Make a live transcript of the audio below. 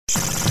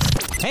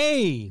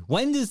Hey,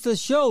 when does the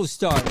show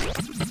start?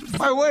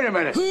 Hey, wait a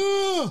minute.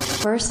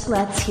 First,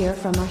 let's hear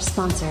from our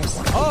sponsors.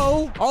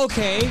 Oh,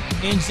 okay,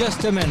 in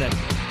just a minute.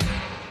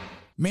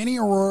 Manny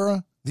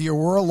Arora, the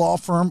Arora Law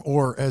Firm,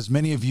 or as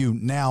many of you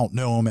now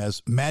know him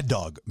as Mad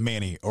Dog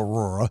Manny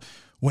Arora,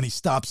 when he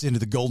stops into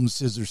the Golden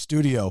Scissors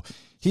studio,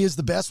 he is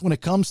the best when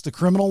it comes to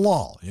criminal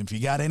law. If you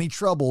got any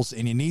troubles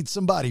and you need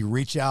somebody,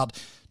 reach out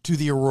to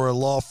the Arora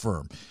Law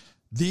Firm.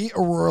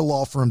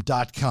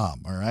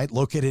 TheAuroraLawFirm.com, all right?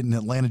 Located in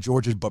Atlanta,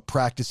 Georgia, but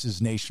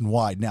practices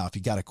nationwide. Now, if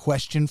you got a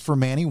question for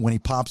Manny when he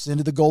pops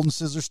into the Golden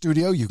Scissors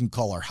studio, you can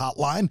call our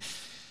hotline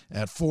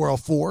at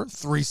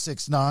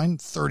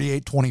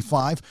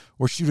 404-369-3825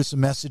 or shoot us a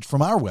message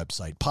from our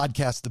website,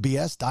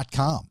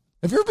 podcastthebs.com.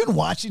 Have you ever been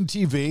watching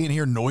TV and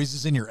hear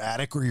noises in your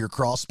attic or your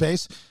crawl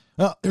space?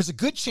 There's a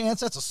good chance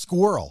that's a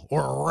squirrel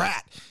or a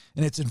rat,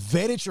 and it's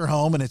invaded your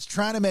home and it's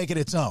trying to make it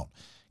its own.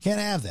 Can't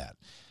have that.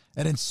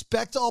 At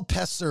Inspect All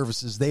Pest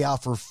Services, they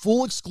offer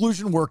full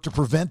exclusion work to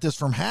prevent this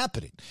from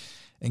happening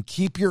and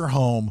keep your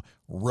home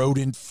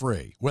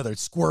rodent-free. Whether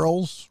it's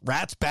squirrels,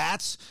 rats,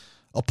 bats,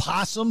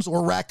 opossums,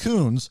 or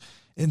raccoons,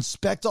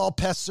 Inspect All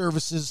Pest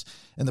Services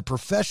and the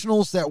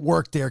professionals that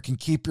work there can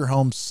keep your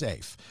home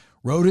safe.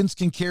 Rodents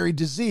can carry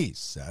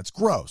disease. That's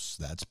gross.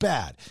 That's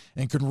bad.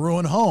 And can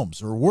ruin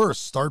homes or worse,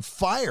 start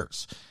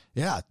fires.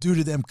 Yeah, due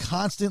to them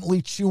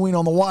constantly chewing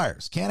on the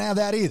wires. Can't have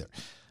that either.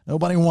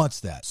 Nobody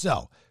wants that.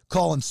 So,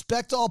 call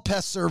Inspect All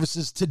Pest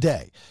Services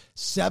today,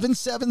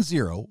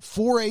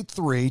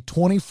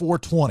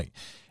 770-483-2420.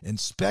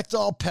 Inspect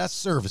All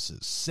Pest Services,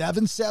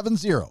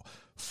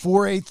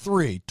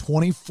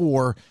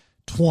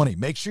 770-483-2420.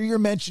 Make sure you're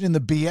mentioning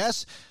the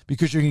BS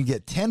because you're going to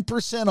get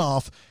 10%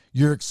 off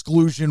your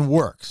exclusion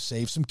work.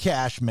 Save some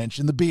cash,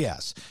 mention the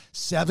BS.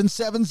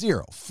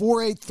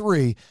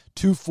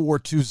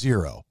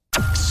 770-483-2420.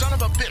 Son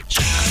of a bitch.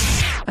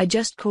 I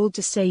just called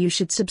to say you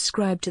should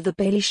subscribe to The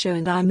Bailey Show,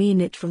 and I mean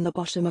it from the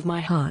bottom of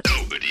my heart.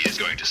 Nobody is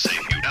going to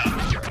save you now.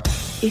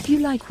 If you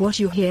like what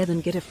you hear,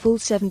 then get a full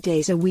 7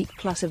 days a week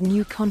plus of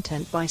new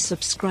content by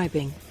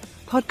subscribing.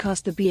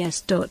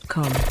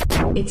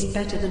 podcastthebs.com. It's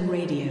better than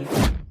radio.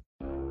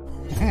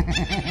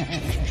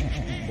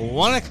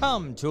 Want to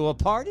come to a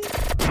party?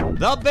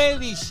 The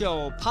Bailey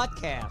Show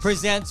podcast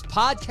presents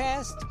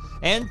Podcast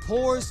and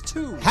Pours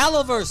 2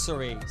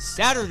 Halliversary,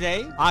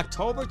 Saturday,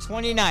 October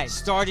 29th,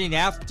 starting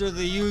after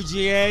the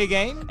UGA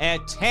game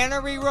at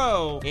Tannery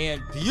Row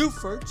in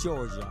Beaufort,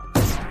 Georgia.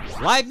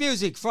 Live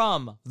music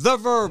from The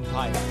Verb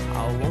Pipe.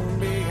 I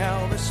won't be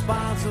held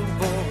responsible.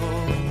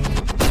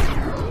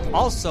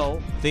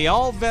 Also, the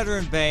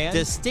all-veteran band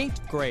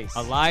Distinct Grace,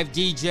 a live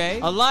DJ,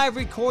 a live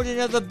recording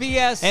of the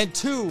BS, and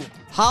 2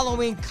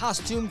 Halloween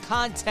costume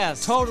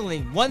contests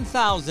totaling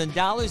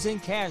 $1,000 in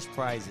cash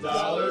prizes.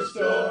 Dollar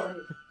store,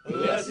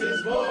 less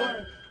is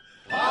more.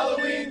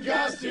 Halloween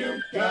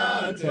costume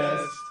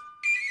contest.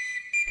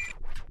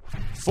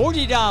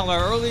 $40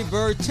 early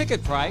bird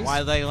ticket price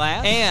while they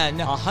last, and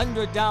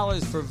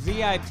 $100 for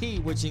VIP,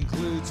 which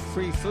includes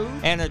free food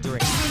and a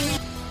drink.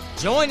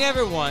 Join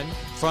everyone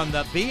from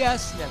the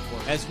BS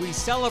Network as we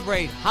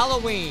celebrate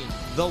Halloween,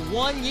 the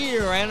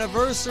 1-year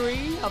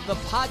anniversary of the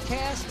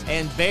podcast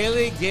and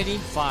Bailey getting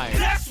fired.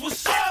 That's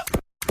what's up!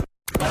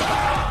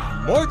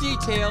 More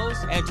details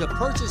and to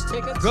purchase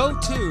tickets, go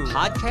to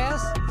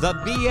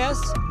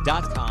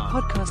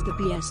podcastthebs.com.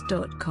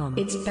 podcastthebs.com.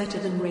 It's better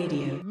than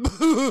radio.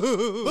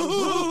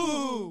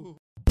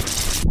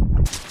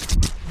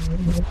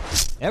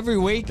 Every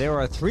week, there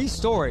are 3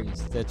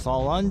 stories that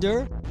fall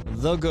under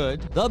the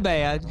good, the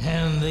bad,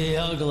 and the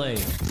ugly.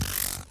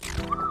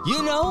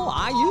 You know,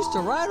 I used to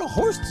ride a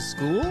horse to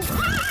school.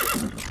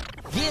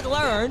 Get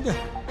learned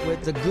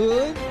with the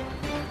good,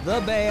 the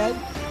bad,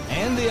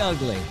 and the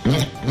ugly.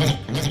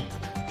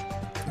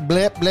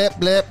 Blip, blip,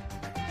 blip.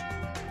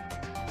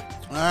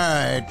 All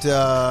right,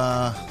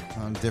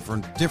 I'm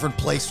different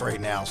place right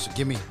now, so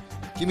give me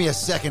a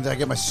second. I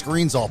get my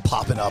screens all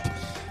popping up.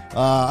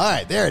 All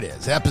right, there it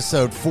is,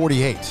 episode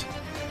 48.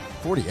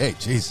 48,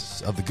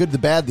 Jesus. Of the good, the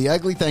bad, the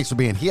ugly. Thanks for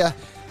being here.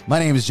 My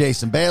name is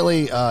Jason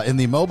Bailey in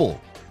the mobile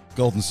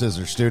Golden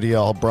Scissors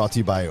studio, brought to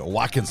you by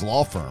Watkins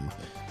Law Firm.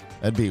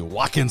 That'd be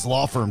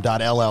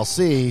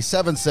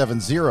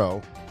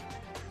WatkinsLawFirm.LLC,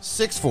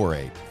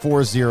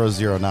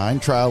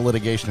 770-648-4009. Trial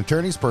litigation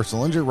attorneys,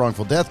 personal injury,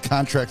 wrongful death,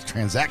 contracts,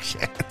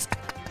 transactions.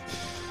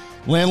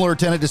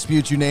 Landlord-tenant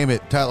disputes, you name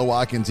it. Tyler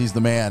Watkins, he's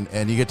the man,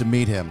 and you get to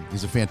meet him.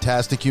 He's a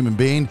fantastic human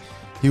being.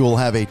 He will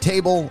have a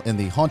table in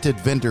the Haunted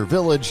Vendor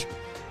Village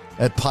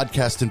at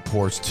Podcast and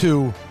Pours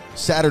 2,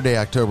 Saturday,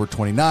 October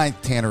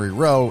 29th, Tannery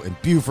Row in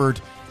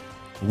Beaufort,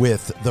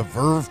 with the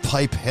Verve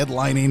Pipe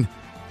headlining.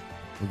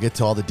 We'll get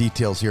to all the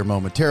details here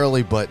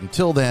momentarily, but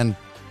until then,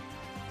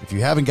 if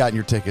you haven't gotten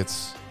your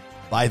tickets,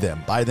 buy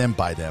them.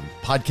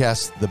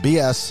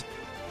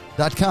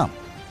 podcastthebs.com.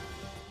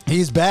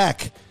 He's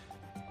back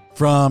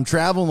from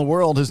traveling the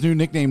world. His new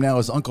nickname now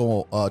is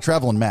Uncle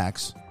Travelin'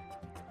 Max.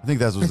 I think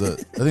that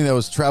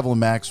was Travelin'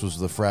 Max was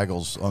the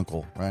Fraggles'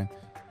 uncle, right?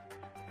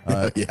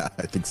 Yeah,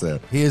 I think so.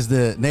 He is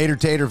the Nader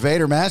Tater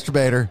Vader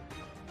Masturbator.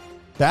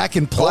 Back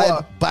in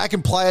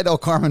Playa del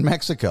Carmen,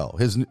 Mexico,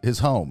 his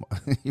home.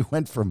 He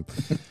went from,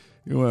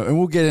 and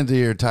we'll get into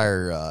your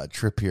entire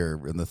trip here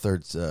in the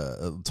third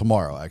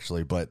tomorrow,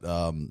 actually. But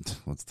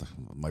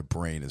my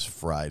brain is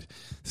fried.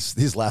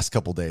 These last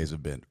couple days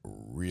have been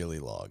really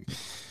long.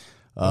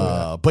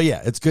 But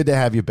yeah, it's good to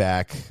have you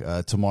back.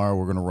 Tomorrow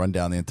we're going to run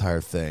down the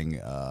entire thing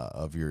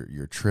of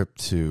your trip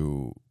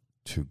to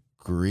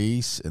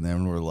Greece, and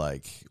then we're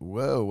like,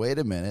 whoa, wait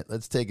a minute,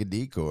 let's take a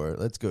detour.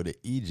 Let's go to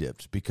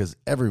Egypt, because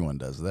everyone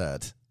does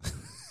that.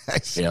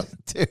 Yep.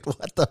 Dude,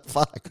 what the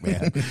fuck,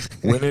 man?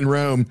 When in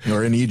Rome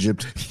or in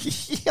Egypt.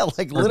 Yeah,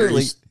 like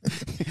literally,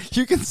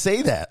 you can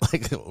say that.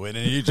 Like, when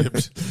in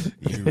Egypt.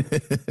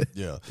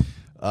 Yeah.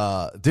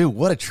 Dude,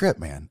 what a trip,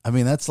 man. I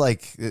mean, that's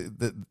like,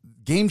 the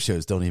game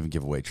shows don't even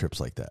give away trips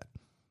like that.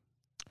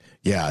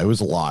 Yeah, it was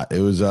a lot. It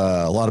was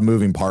a lot of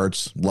moving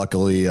parts.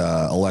 Luckily,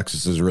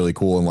 Alexis is really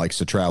cool and likes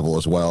to travel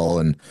as well.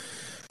 And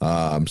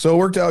so it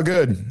worked out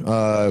good.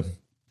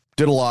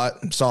 Did a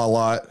lot, saw a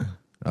lot.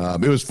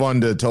 It was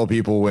fun to tell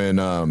people when,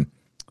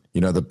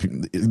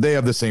 they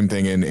have the same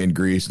thing in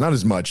Greece. Not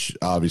as much,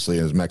 obviously,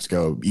 as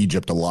Mexico.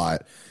 Egypt, a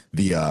lot.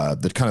 The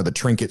kind of the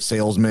trinket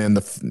salesmen,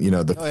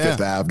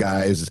 Fifth Ave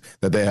guys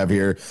that they have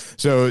here.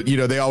 So,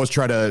 they always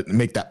try to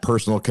make that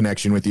personal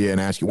connection with you and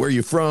ask you, where are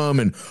you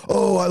from? And,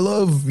 oh, I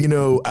love,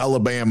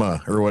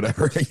 Alabama or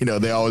whatever.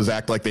 They always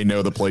act like they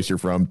know the place you're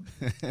from.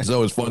 So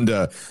it was fun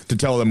to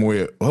tell them,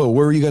 where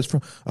are you guys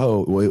from?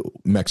 Oh, wait,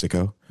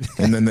 Mexico.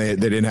 And then they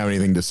didn't have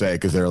anything to say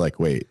because they're like,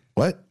 wait,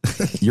 what?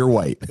 You're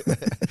white.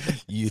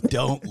 You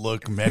don't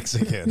look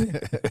Mexican.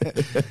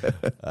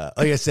 Like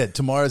I said,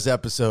 tomorrow's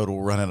episode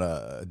will run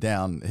it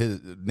down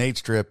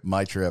Nate's trip,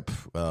 my trip,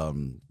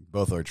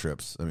 both our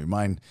trips. I mean,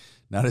 mine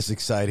not as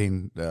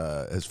exciting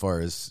as far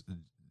as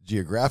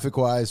geographic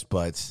wise,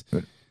 but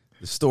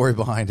the story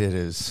behind it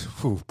is,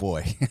 oh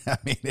boy. I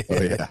mean,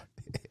 oh yeah,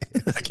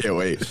 I can't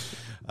wait.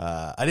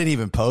 I didn't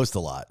even post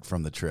a lot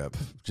from the trip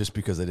just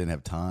because I didn't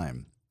have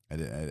time. I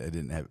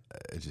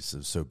just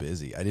was so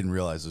busy. I didn't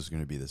realize it was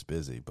going to be this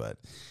busy, but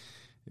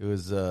it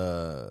was,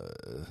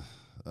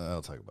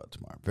 I'll talk about it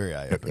tomorrow. Very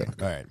eye-opening.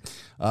 All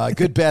right.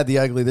 Good, Bad, the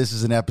Ugly. This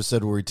is an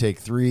episode where we take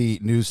 3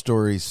 news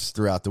stories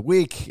throughout the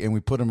week, and we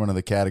put them under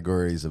the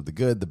categories of the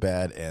good, the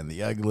bad, and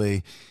the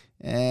ugly,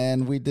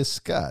 and we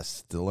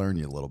discuss to learn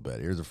you a little bit.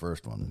 Here's the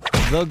first one.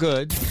 The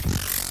good.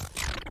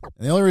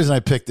 And the only reason I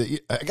picked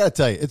it, I got to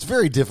tell you, it's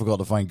very difficult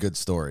to find good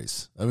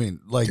stories. I mean,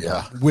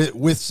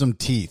 with some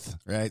teeth,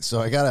 right?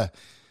 So I got to,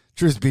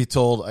 truth be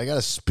told, I got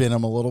to spin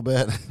them a little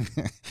bit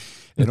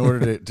in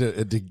order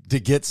to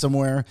get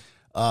somewhere.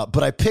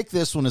 But I picked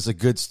this one as a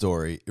good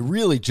story,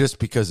 really just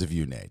because of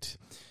you, Nate.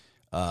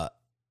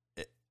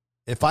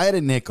 If I had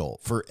a nickel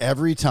for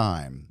every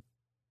time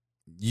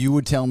you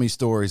would tell me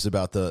stories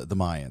about the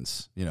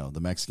Mayans,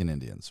 the Mexican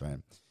Indians, right?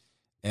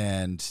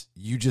 And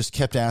you just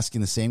kept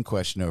asking the same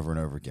question over and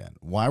over again.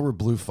 Why were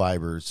blue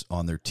fibers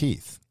on their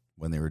teeth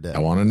when they were dead? I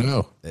want to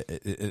know.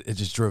 It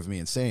just drove me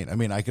insane. I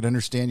mean, I could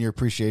understand your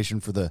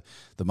appreciation for the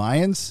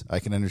Mayans. I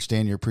can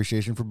understand your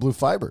appreciation for blue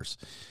fibers.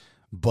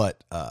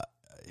 But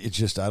it's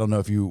just, I don't know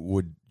if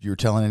you're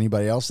telling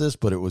anybody else this,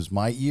 but it was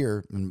my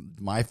ear and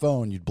my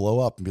phone. You'd blow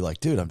up and be like,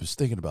 dude, I'm just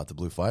thinking about the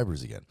blue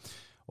fibers again.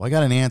 Well, I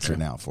got an answer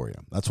now for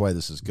you. That's why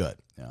this is good.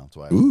 That's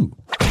why.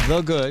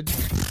 The good.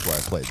 That's why I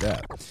played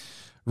that.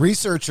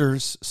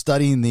 Researchers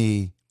studying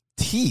the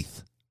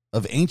teeth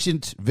of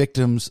ancient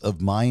victims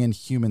of Mayan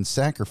human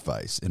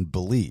sacrifice in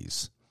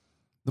Belize.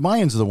 The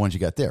Mayans are the ones you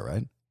got there,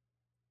 right?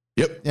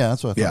 Yep. Yeah,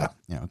 that's what I thought.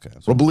 Yeah, okay.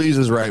 Well, Belize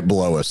is right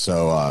below us,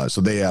 so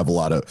they have a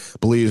lot of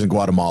Belize and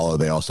Guatemala.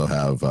 They also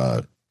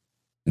have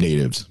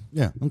natives.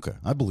 Yeah, okay.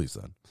 I believe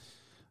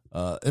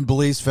that. And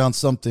Belize found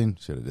something.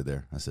 Should have did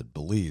there. I said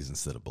Belize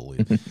instead of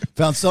Belize.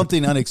 Found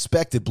something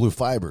unexpected: blue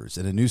fibers.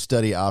 And a new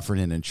study offered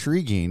an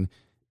intriguing,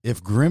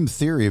 if grim,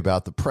 theory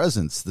about the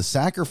presence. The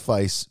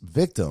sacrifice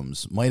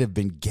victims might have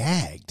been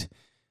gagged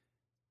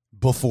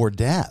before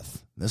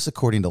death. This,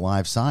 according to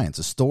Live Science.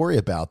 A story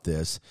about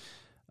this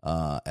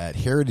at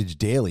Heritage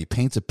Daily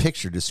paints a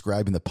picture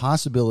describing the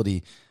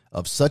possibility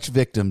of such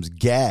victims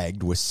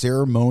gagged with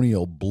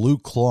ceremonial blue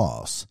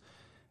cloths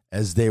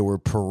as they were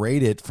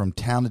paraded from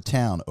town to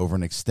town over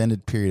an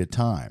extended period of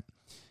time.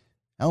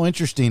 How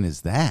interesting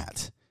is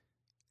that?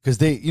 Because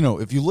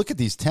if you look at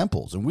these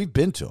temples, and we've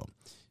been to them,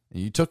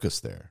 and you took us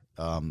there.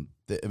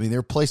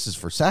 They're places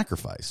for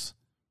sacrifice.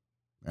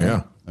 Right?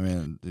 Yeah. I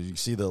mean, did you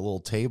see the little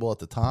table at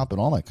the top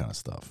and all that kind of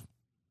stuff?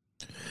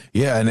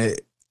 Yeah, and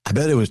I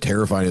bet it was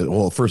terrifying.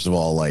 Well, first of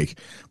all,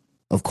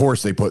 of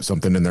course they put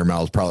something in their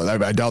mouths. Probably,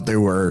 I doubt they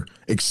were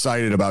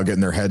excited about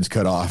getting their heads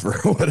cut off or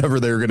whatever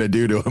they were going to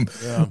do to them.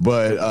 Yeah.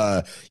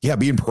 But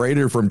being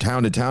paraded from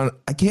town to town,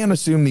 I can't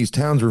assume these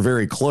towns were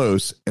very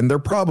close, and they're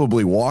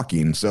probably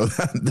walking. So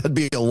that'd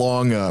be a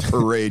long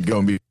parade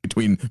going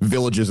between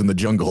villages in the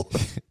jungle.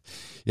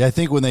 Yeah, I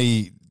think when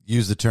they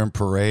use the term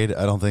parade,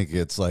 I don't think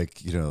it's like,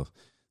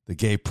 they the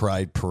gay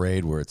pride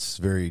parade where it's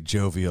very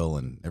jovial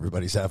and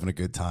everybody's having a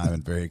good time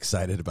and very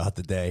excited about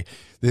the day.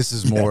 This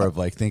is more of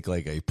like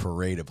a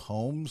parade of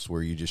homes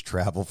where you just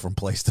travel from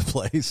place to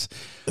place.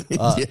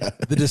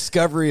 The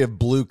discovery of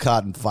blue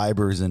cotton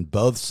fibers in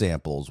both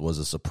samples was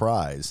a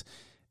surprise,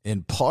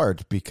 in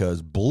part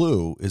because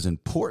blue is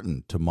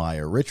important to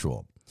Maya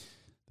ritual.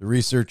 The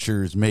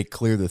researchers make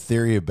clear the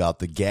theory about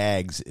the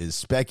gags is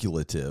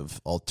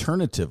speculative.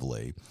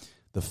 Alternatively,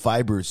 the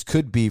fibers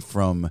could be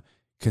from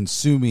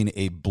consuming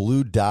a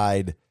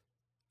blue-dyed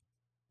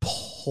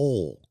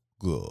polgu.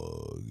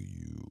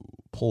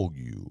 How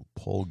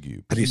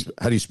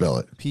do you spell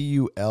it?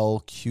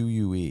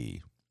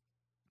 Pulque.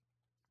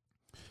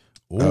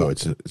 Oh, it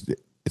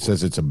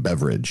says it's a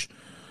beverage.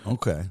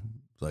 Okay.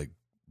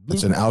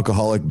 It's an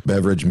alcoholic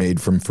beverage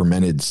made from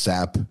fermented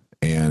sap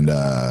and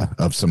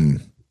of some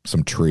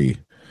tree.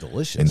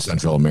 Delicious. In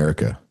Central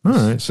America. All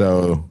right.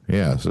 So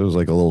it was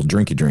like a little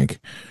drinky drink.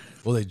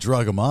 Well, they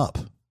drug them up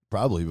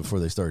probably before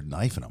they started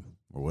knifing them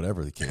or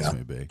whatever the case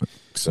may be. Makes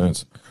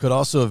sense. Could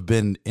also have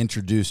been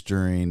introduced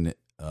during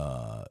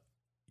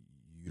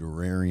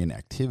uterine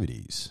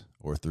activities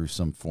or through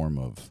some form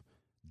of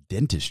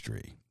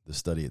dentistry, the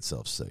study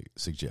itself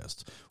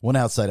suggests. One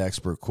outside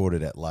expert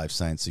quoted at Live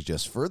Science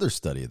suggests further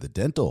study of the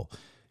dental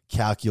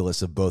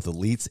calculus of both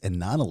elites and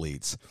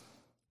non-elites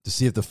to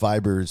see if the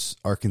fibers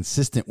are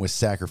consistent with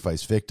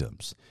sacrifice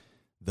victims.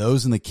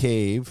 Those in the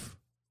cave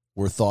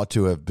were thought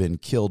to have been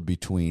killed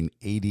between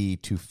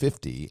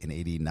 80-50 and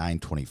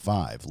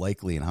 89-25,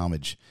 likely in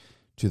homage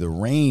to the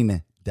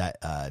rain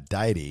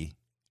deity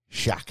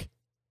Shak.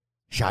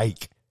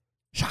 C-H.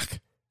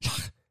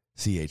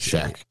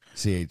 Shak.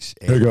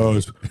 C-H-A. Hey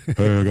guys,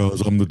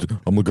 I'm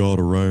the god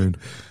of rain.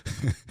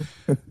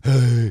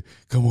 Hey,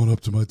 come on up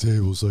to my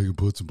table so I can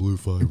put some blue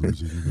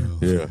fibers in your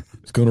mouth. Yeah,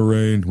 it's gonna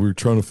rain. We're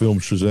trying to film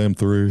Shazam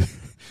 3. I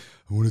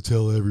want to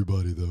tell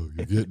everybody though,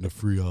 you're getting a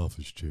free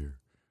office chair,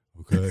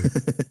 okay?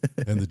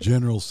 And the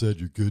general said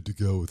you're good to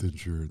go with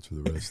insurance for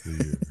the rest of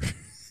the year.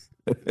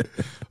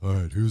 All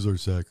right, who's our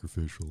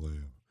sacrificial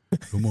lamb?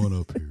 Come on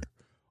up here.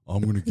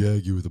 I'm going to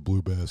gag you with a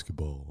blue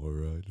basketball, all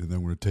right? And then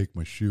I'm going to take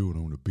my shoe and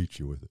I'm going to beat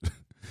you with it.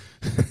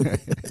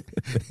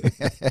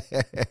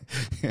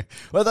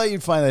 Well, I thought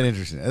you'd find that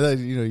interesting. I thought,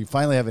 you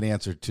finally have an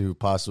answer to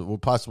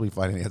possibly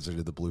find an answer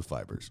to the blue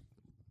fibers.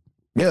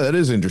 Yeah, that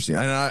is interesting.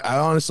 And I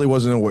honestly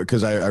wasn't aware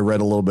because I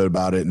read a little bit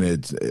about it, and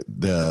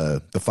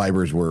the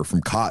fibers were from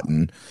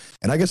cotton.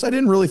 And I guess I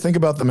didn't really think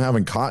about them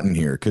having cotton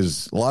here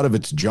because a lot of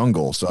it's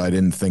jungle, so I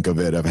didn't think of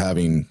it of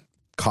having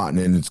cotton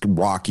in its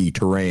rocky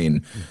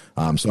terrain.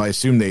 So I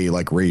assume they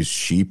raise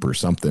sheep or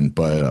something,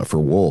 but for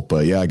wool.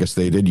 But yeah, I guess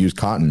they did use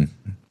cotton.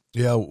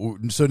 Yeah.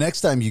 So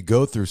next time you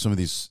go through some of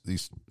these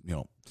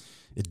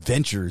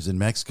adventures in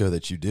Mexico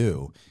that you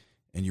do,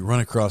 and you run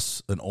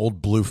across an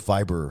old blue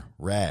fiber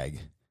rag,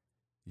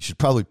 you should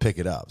probably pick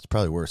it up. It's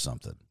probably worth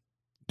something.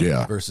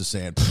 Yeah. Versus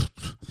saying,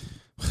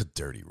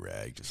 dirty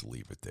rag, just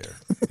leave it there.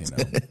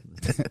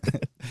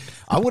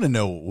 I want to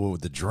know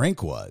what the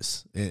drink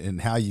was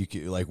and how you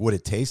what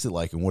it tasted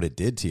like and what it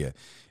did to you.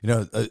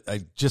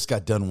 I just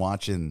got done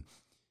watching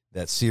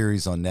that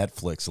series on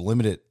Netflix, a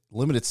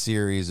limited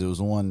series. It was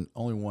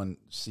only one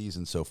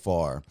season so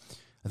far.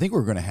 I think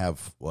we're going to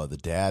have the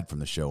dad from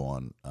the show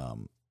on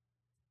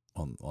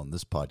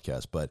this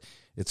podcast, but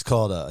it's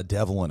called A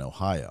Devil in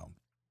Ohio.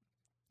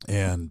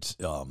 And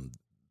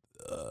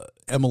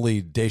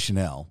Emily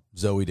Deschanel,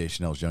 Zooey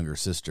Deschanel's younger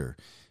sister,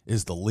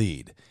 is the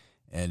lead,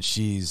 and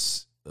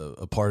she's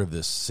a part of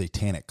this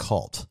satanic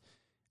cult,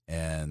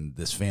 and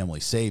this family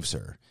saves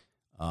her,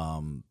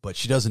 but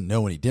she doesn't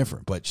know any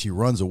different. But she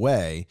runs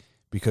away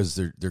because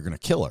they're going to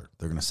kill her.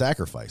 They're going to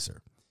sacrifice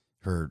her.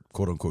 Her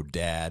quote unquote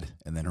dad,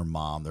 and then her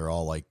mom. They're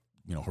all like,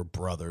 her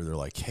brother. They're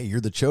like, "Hey, you're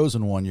the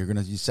chosen one. You're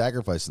going to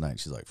sacrifice tonight."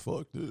 She's like,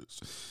 "Fuck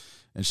this."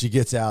 And she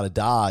gets out of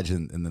Dodge,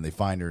 and then they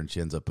find her, and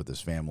she ends up with this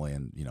family,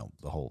 and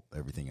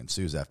everything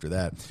ensues after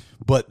that.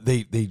 But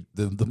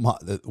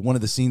one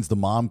of the scenes, the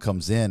mom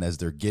comes in as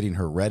they're getting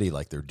her ready,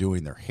 like they're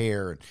doing their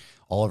hair, and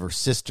all of her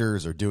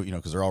sisters are doing,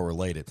 because they're all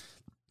related,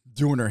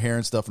 doing her hair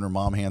and stuff, and her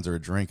mom hands her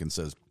a drink and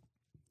says,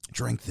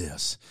 "Drink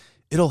this.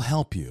 It'll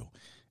help you.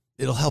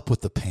 It'll help with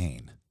the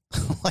pain."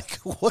 Like,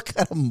 what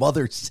kind of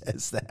mother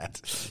says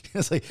that?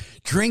 It's like,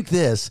 drink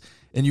this,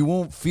 and you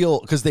won't feel,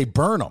 because they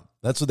burn them.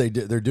 That's what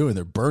they're doing.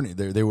 They're burning.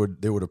 They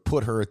would have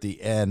put her at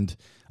the end.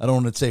 I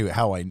don't want to say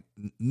how I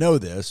know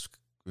this,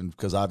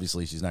 because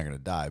obviously she's not going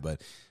to die.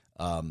 But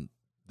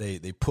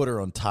they put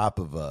her on top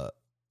of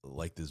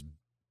this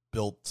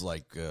built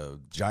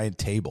giant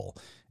table,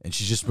 and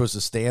she's just supposed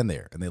to stand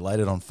there. And they light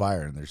it on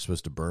fire, and they're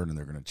supposed to burn, and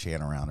they're going to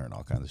chant around her and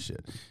all kinds of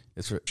shit.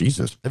 It's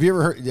Jesus. Have you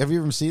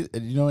ever seen? Do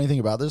you know anything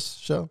about this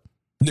show?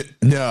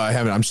 No, I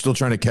haven't. I'm still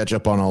trying to catch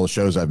up on all the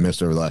shows I've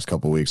missed over the last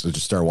couple of weeks. I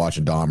just started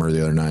watching Dahmer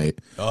the other night.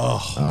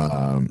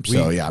 I'm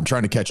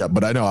trying to catch up,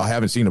 but I know I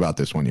haven't seen about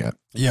this one yet.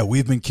 Yeah,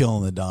 we've been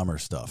killing the Dahmer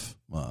stuff,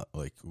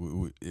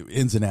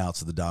 ins and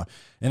outs of the Dahmer.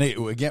 And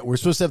again, we're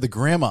supposed to have the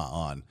grandma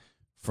on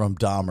from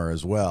Dahmer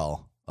as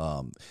well.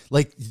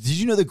 Did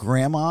you know the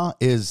grandma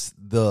is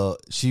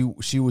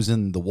she was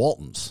in the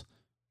Waltons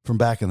from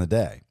back in the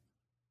day.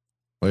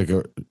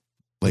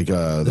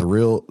 The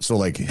real, so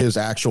like his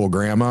actual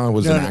grandma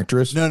was an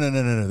actress? No.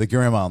 The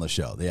grandma on the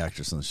show, the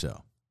actress on the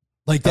show.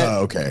 Like that.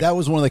 Okay. That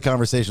was one of the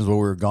conversations where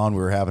we were gone.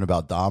 We were having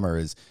about Dahmer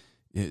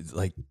is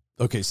like,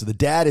 okay, so the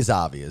dad is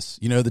obvious.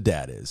 You know who the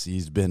dad is.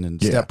 He's been in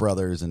Step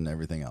Brothers and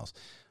everything else.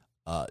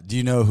 Do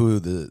you know who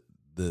the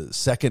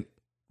second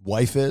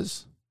wife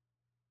is?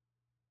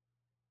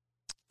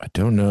 I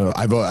don't know.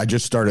 I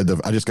just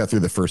got through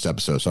the first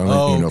episode, so I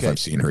don't even know if I've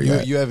seen her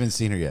yet. You haven't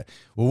seen her yet.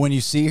 Well, when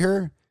you see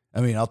her, I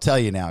mean, I'll tell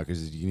you now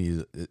because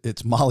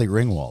it's Molly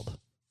Ringwald.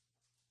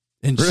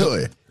 And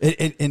really?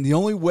 And the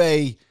only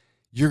way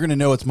you're going to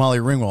know it's Molly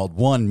Ringwald,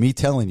 one, me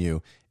telling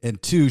you,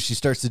 and two, she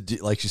starts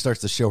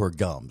to show her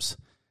gums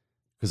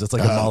because it's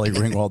like a Molly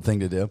Ringwald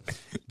thing to do.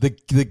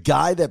 The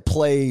guy that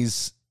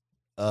plays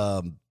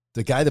Dahmer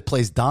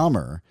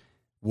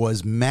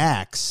was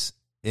Max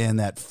in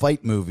that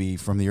fight movie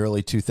from the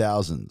early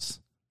 2000s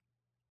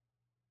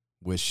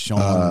with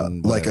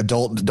Sean. Like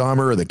adult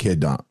Dahmer or the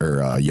kid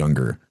or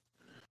younger?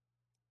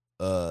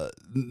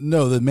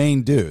 No, the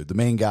main dude, the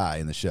main guy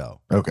in the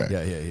show. Okay.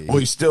 Yeah. Well,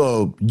 he's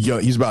still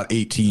young. He's about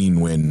 18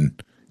 when.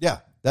 Yeah,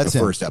 that's the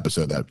him. First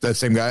episode. That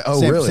same guy.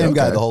 Oh, really? Really? Same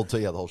guy. The whole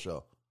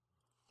show.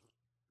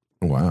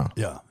 Wow.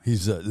 Yeah,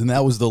 he's and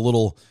that was the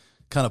little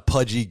kind of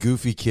pudgy,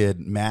 goofy kid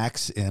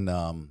Max. And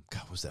God,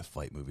 what was that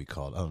fight movie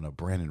called? I don't know.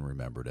 Brandon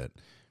remembered it.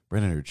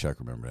 Brandon or Chuck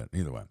remembered it.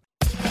 Either way.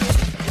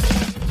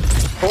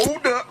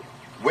 Hold up.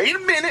 Wait a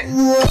minute.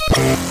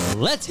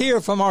 Let's hear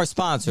from our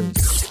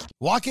sponsors.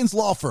 Watkins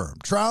Law Firm,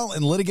 trial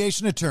and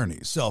litigation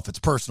attorneys. So if it's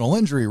personal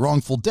injury,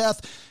 wrongful death,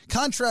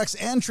 contracts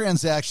and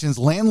transactions,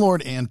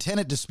 landlord and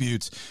tenant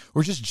disputes,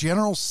 or just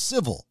general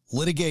civil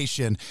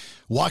litigation,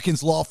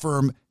 Watkins Law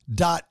Firm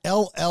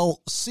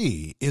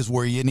 .llc is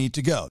where you need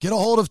to go. Get a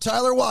hold of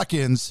Tyler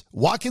Watkins,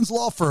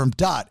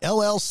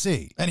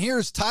 watkinslawfirm.llc. And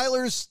here's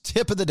Tyler's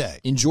tip of the day.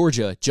 In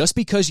Georgia, just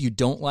because you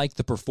don't like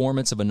the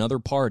performance of another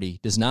party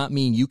does not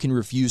mean you can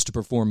refuse to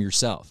perform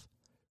yourself.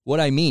 What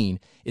I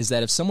mean is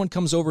that if someone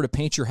comes over to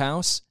paint your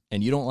house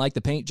and you don't like the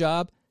paint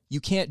job,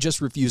 you can't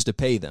just refuse to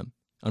pay them.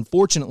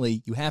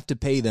 Unfortunately, you have to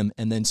pay them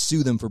and then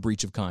sue them for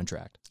breach of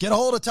contract. Get a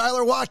hold of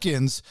Tyler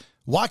Watkins,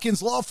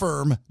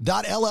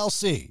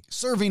 watkinslawfirm.llc,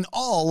 serving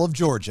all of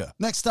Georgia.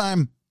 Next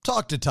time,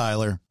 talk to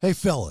Tyler. Hey,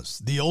 fellas,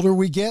 the older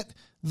we get,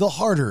 the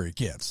harder it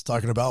gets.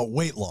 Talking about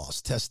weight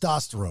loss,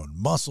 testosterone,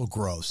 muscle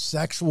growth,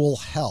 sexual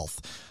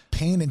health,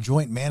 pain and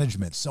joint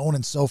management, so on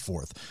and so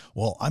forth.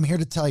 Well, I'm here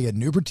to tell you,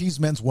 Nubertese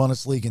Men's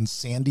Wellness League in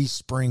Sandy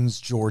Springs,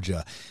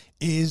 Georgia,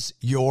 is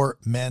your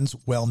men's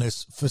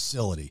wellness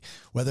facility.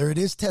 Whether it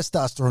is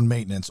testosterone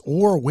maintenance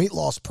or weight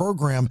loss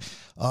program,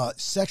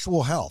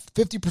 sexual health.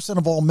 50%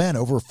 of all men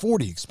over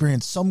 40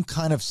 experience some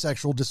kind of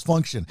sexual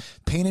dysfunction.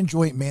 Pain and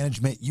joint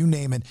management, you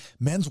name it.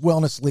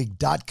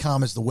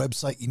 Menswellnessleague.com is the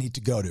website you need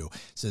to go to. It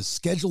says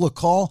schedule a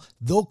call.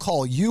 They'll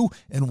call you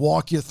and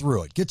walk you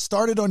through it. Get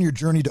started on your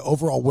journey to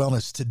overall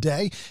wellness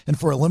today. And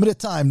for a limited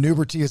time,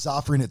 Nuberty is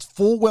offering its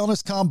full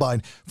wellness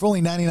combine for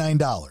only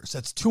 $99.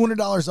 That's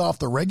 $200 off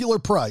the regular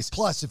price.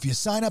 Plus, if you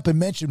sign up and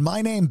mention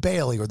my name,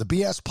 Bailey, or the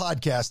BS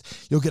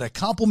Podcast, you'll get a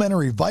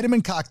complimentary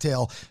vitamin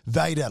cocktail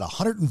valued at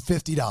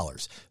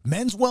 $150.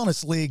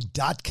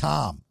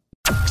 Menswellnessleague.com.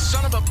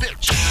 Son of a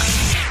bitch.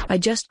 I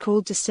just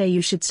called to say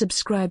you should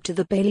subscribe to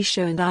The Bailey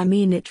Show, and I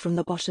mean it from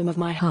the bottom of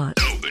my heart.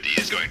 Nobody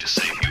is going to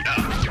save you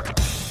now.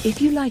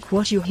 If you like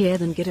what you hear,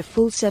 then get a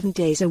full 7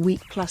 days a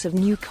week plus of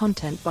new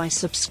content by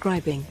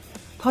subscribing.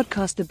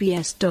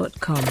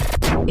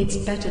 PodcastTheBS.com. It's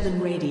better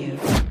than radio.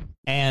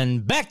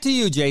 And back to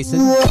you,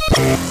 Jason. All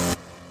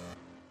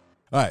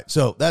right,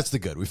 so that's the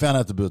good. We found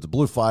out the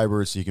blue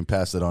fiber, so you can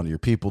pass that on to your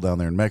people down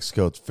there in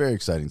Mexico. It's very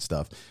exciting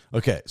stuff.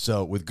 Okay,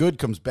 so with good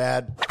comes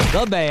bad.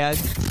 The bad.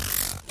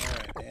 All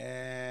right,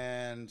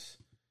 and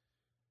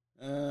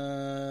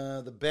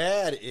the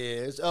bad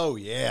is, oh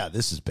yeah,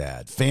 this is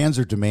bad. Fans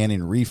are demanding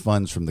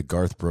refunds from the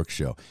Garth Brooks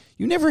show.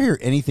 You never hear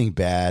anything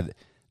bad,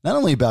 not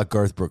only about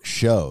Garth Brooks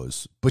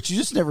shows, but you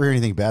just never hear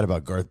anything bad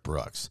about Garth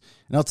Brooks.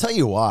 And I'll tell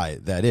you why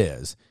that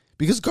is.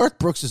 Because Garth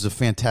Brooks is a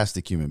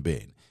fantastic human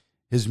being.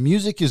 His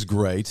music is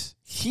great.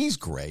 He's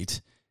great.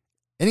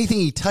 Anything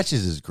he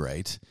touches is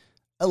great.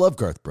 I love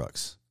Garth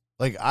Brooks.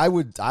 Like I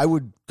would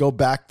go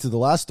back to the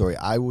last story.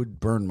 I would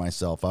burn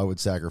myself. I would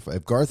sacrifice.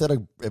 If Garth had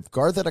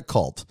a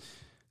cult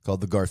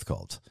called the Garth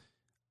Cult,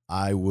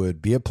 I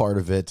would be a part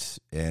of it.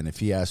 And if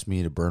he asked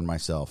me to burn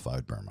myself, I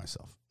would burn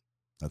myself.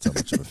 That's how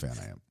much of a fan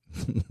I am.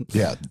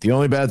 Yeah. The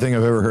only bad thing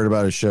I've ever heard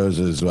about his shows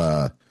is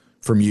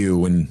from you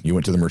when you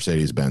went to the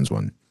Mercedes-Benz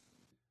one.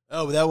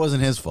 Oh, but that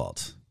wasn't his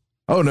fault.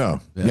 Oh, no.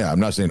 Yeah, I'm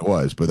not saying it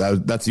was,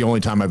 but that's the only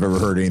time I've ever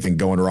heard anything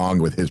going wrong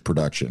with his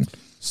production.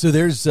 So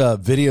there's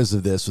videos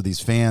of this with these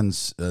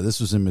fans. This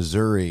was in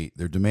Missouri.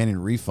 They're demanding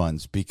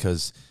refunds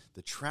because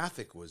the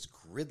traffic was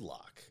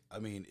gridlock. I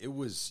mean, it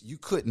was, you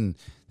couldn't,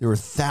 there were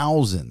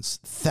thousands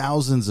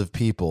of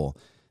people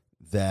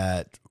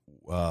that,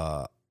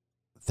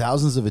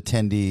 thousands of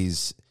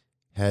attendees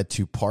had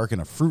to park in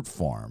a fruit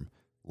farm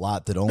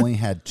lot that only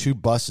had 2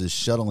 buses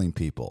shuttling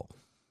people.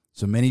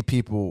 So many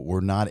people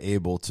were not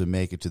able to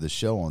make it to the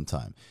show on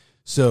time.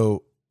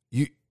 So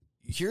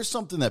here's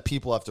something that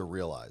people have to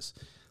realize.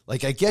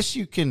 Like, I guess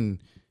you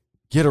can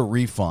get a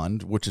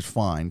refund, which is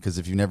fine, because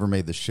if you never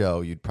made the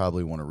show, you'd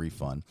probably want a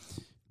refund.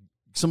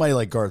 Somebody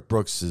like Garth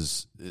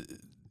Brooks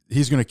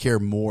he's going to care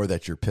more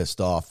that you're pissed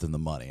off than the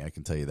money. I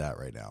can tell you that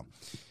right now.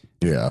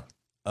 Yeah.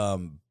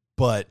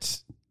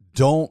 But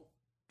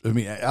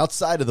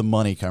outside of the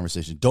money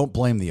conversation, don't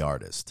blame the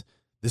artist.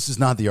 This is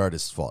not the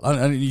artist's fault.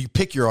 You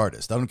pick your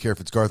artist. I don't care if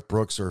it's Garth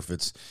Brooks or if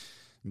it's,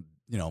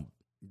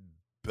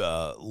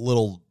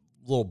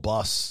 little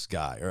bus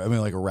guy, or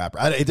like a rapper.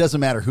 It doesn't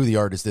matter who the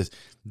artist is.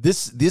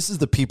 This is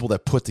the people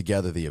that put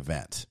together the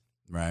event,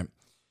 right?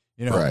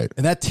 Right.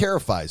 And that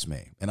terrifies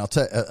me. And I'll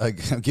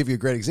give you a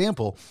great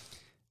example.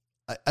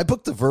 I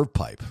booked the Verve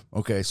Pipe.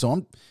 Okay,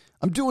 so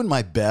I'm doing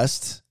my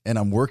best and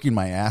I'm working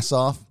my ass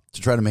off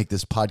to try to make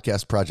this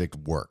podcast project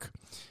work.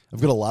 I've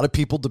got a lot of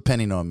people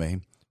depending on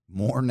me,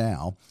 more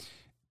now,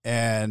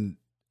 and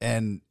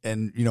I'm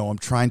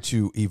trying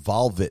to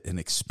evolve it and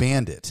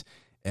expand it.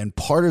 And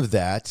part of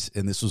that,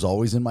 and this was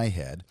always in my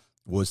head,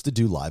 was to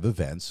do live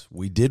events.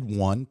 We did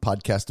one,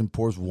 Podcast and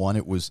Pours one.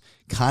 It was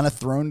kind of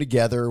thrown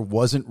together,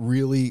 wasn't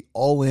really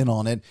all in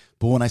on it.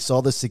 But when I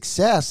saw the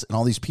success and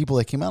all these people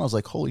that came out, I was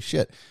like, holy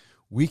shit,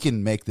 we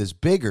can make this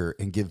bigger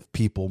and give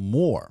people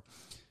more.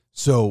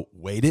 So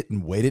waited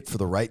for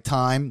the right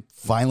time,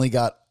 finally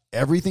got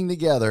everything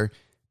together,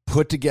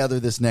 put together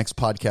this next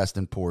Podcast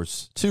and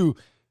Pours 2,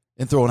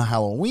 and throw in a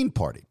Halloween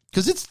party.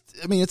 Because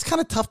it's kind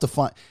of tough to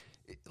find.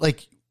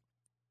 Like,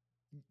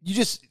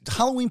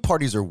 Halloween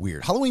parties are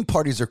weird. Halloween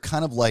parties are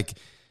kind of like,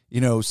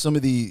 some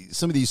of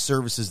these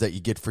services that you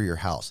get for your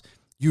house.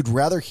 You'd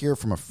rather hear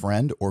from a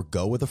friend or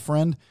go with a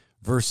friend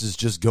versus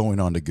just going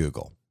onto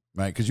Google,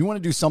 right? Because you want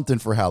to do something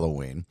for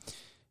Halloween,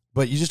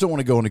 but you just don't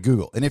want to go into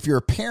Google. And if you're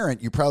a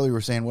parent, you probably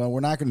were saying, well, we're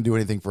not going to do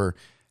anything for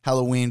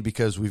Halloween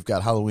because we've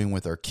got Halloween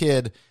with our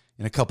kid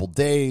in a couple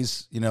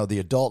days, the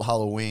adult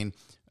Halloween,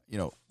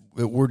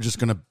 we're just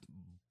going to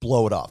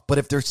blow it off. But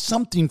if there's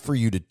something for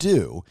you to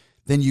do,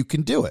 then you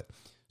can do it.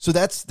 So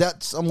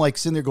that's I'm like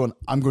sitting there going,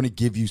 I'm going to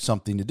give you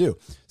something to do.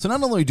 So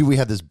not only do we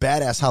have this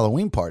badass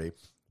Halloween party,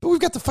 but we've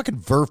got the fucking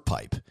Verve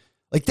Pipe.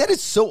 Like, that is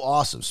so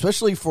awesome,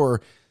 especially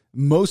for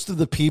most of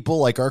the people,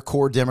 like our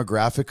core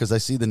demographic, because I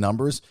see the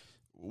numbers,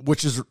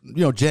 which is,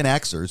 Gen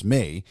Xers,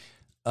 me.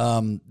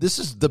 This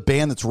is the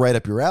band that's right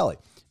up your alley.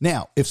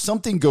 Now, if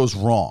something goes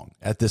wrong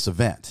at this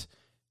event,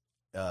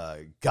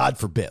 God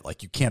forbid,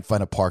 like you can't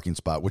find a parking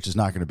spot, which is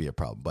not going to be a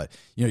problem, but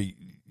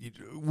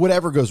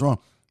whatever goes wrong,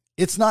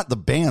 it's not the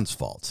band's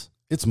fault.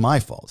 It's my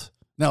fault.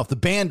 Now, if the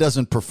band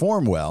doesn't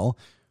perform well,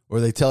 or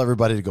they tell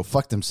everybody to go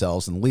fuck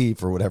themselves and leave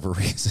for whatever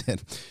reason,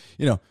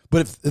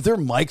 but if their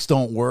mics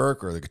don't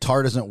work or the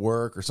guitar doesn't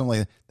work or something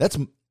like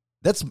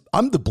that,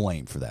 I'm the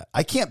blame for that.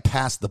 I can't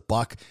pass the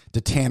buck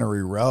to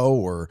Tannery Row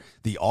or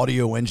the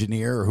audio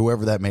engineer or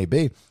whoever that may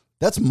be.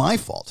 That's my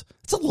fault.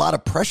 It's a lot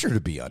of pressure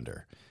to be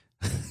under.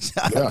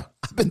 Yeah.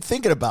 I've been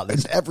thinking about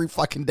this every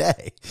fucking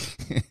day.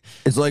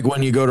 It's like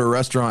when you go to a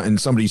restaurant and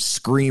somebody's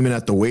screaming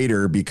at the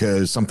waiter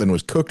because something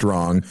was cooked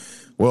wrong.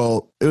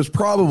 Well, it was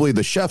probably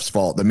the chef's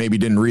fault that maybe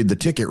didn't read the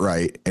ticket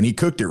right and he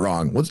cooked it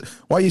wrong.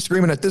 Why are you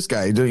screaming at this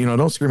guy?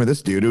 Don't scream at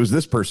this dude. It was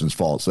this person's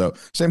fault. So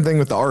same thing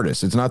with the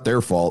artist. It's not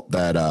their fault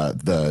that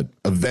the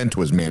event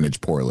was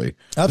managed poorly.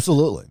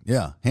 Absolutely.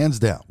 Yeah. Hands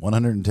down.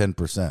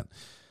 110%.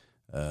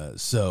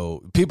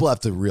 So people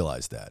have to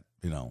realize that.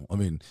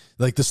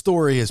 Like the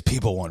story is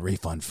people want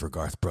refund for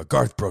Garth Brooks.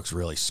 Garth Brooks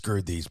really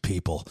screwed these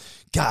people.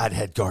 God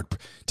had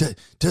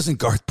doesn't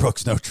Garth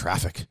Brooks know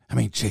traffic?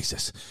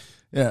 Jesus.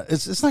 Yeah,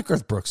 it's not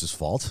Garth Brooks'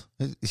 fault.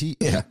 He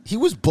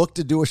was booked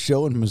to do a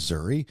show in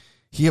Missouri.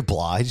 He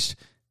obliged.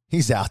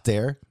 He's out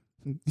there.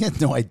 He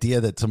had no idea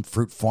that some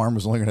fruit farm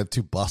was only going to have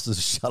 2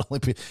 buses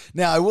shuttling people.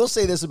 Now, I will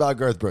say this about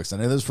Garth Brooks. I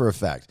know this for a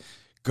fact.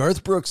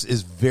 Garth Brooks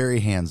is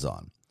very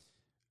hands-on.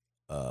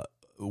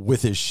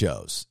 With his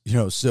shows,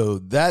 so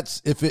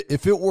that's if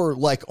it were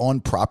like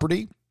on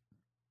property,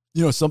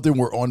 something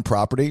were on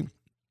property,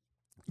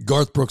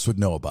 Garth Brooks would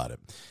know about it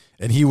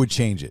and he would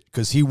change it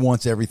because he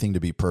wants everything to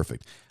be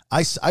perfect.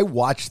 I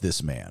watched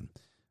this man,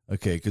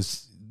 okay,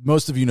 because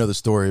most of you know the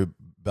story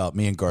about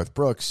me and Garth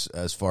Brooks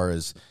as far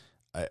as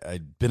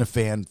I'd been a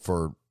fan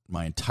for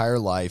my entire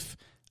life.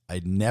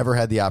 I'd never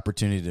had the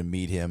opportunity to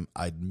meet him.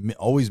 I'd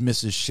always miss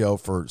his show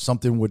for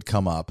something would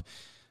come up.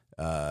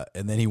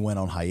 And then he went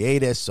on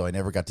hiatus, so I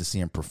never got to see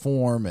him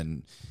perform.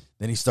 And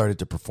then he started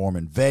to perform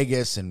in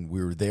Vegas, and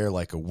we were there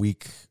like a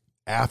week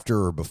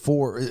after or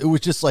before. It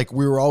was just like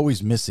we were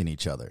always missing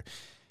each other.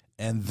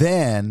 And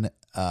then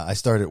I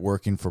started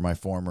working for my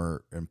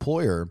former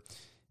employer,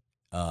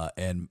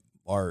 and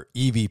our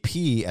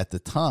EVP at the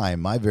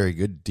time, my very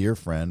good dear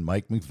friend,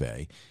 Mike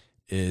McVeigh,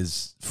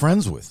 is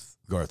friends with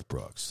Garth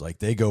Brooks. Like,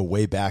 they go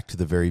way back to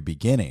the very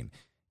beginning.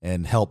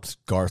 And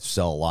helped Garth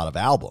sell a lot of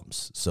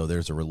albums. So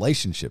there's a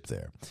relationship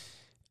there.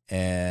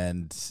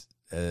 And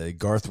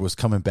Garth was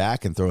coming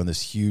back and throwing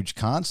this huge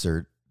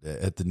concert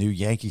at the new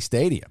Yankee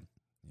Stadium,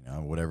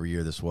 whatever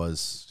year this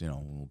was,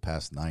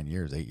 past 8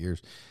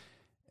 years.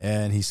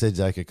 And he said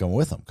I could come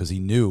with him because he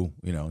knew,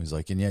 he's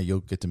like, and yeah, you'll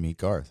get to meet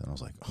Garth. And I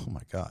was like, oh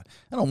my God.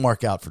 I don't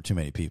mark out for too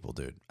many people,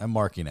 dude. I'm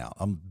marking out.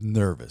 I'm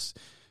nervous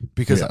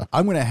because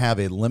I'm going to have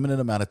a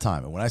limited amount of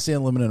time. And when I say a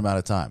limited amount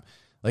of time,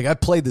 like I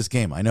played this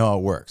game, I know how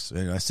it works.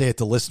 And I say it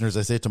to listeners.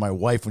 I say it to my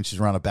wife when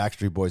she's around a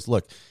Backstreet Boys.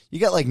 Look, you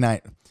got like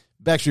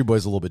Backstreet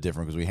Boys is a little bit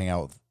different because we hang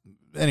out with,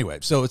 anyway.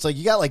 So it's like,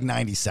 you got like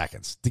 90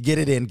 seconds to get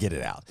it in, get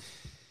it out.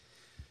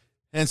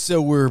 And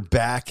so we're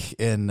back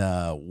in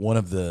one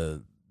of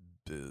the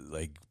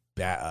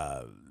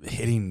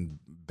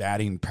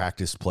batting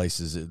practice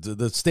places.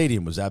 The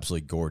stadium was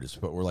absolutely gorgeous,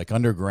 but we're like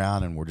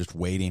underground and we're just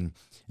waiting.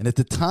 And at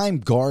the time,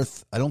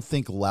 Garth, I don't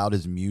think allowed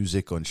his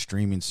music on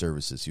streaming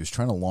services. He was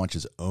trying to launch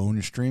his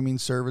own streaming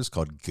service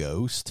called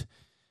Ghost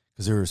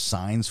because there were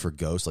signs for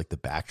Ghost, like the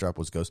backdrop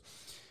was Ghost.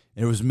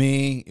 And it was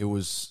me. It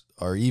was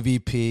our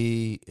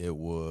EVP. It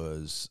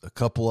was a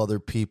couple other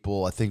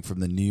people, I think from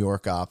the New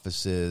York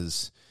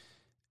offices.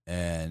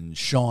 And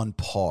Sean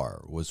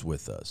Parr was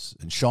with us.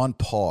 And Sean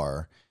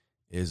Parr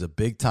is a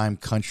big-time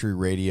country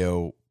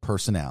radio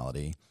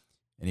personality,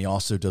 and he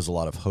also does a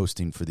lot of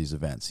hosting for these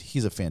events.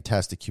 He's a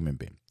fantastic human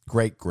being.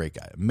 Great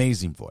guy.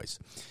 Amazing voice.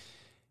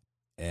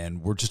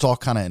 And we're just all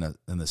kind of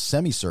in the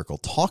semicircle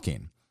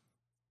talking,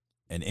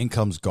 and in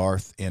comes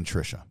Garth and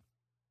Trisha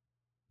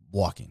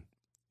walking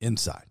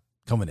inside,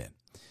 coming in.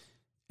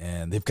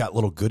 And they've got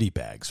little goodie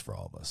bags for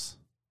all of us.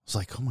 It's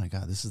like, oh, my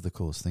God, this is the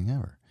coolest thing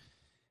ever.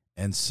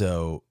 And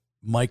so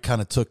Mike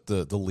kind of took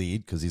the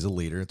lead because he's a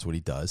leader. It's what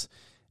he does.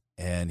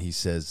 And he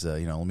says,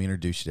 let me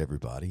introduce you to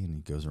everybody. And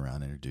he goes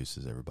around and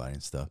introduces everybody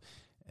and stuff.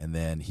 And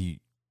then he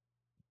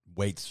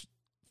waits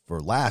for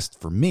last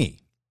for me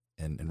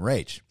and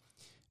Rach.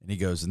 And he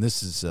goes, and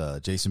this is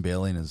Jason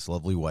Bailey and his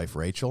lovely wife,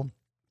 Rachel.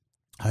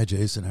 Hi,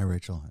 Jason. Hi,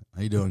 Rachel.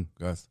 How you doing,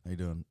 Garth? How you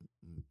doing,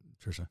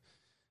 Trisha?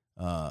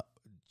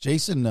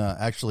 Jason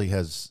actually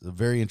has a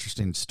very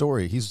interesting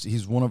story.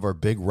 He's one of our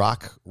big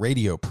rock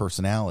radio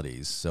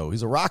personalities, so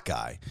he's a rock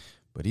guy,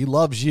 but he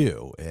loves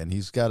you, and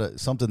he's got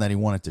something that he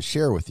wanted to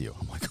share with you.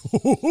 I'm like,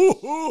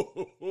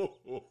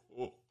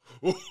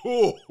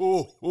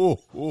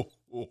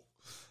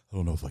 I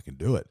don't know if I can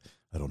do it.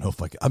 I don't know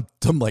if I can.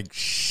 I'm like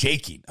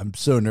shaking. I'm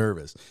so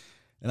nervous.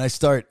 And I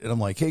start, and I'm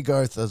like, hey,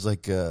 Garth, I was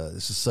like,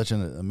 this is such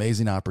an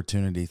amazing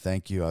opportunity.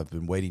 Thank you. I've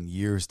been waiting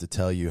years to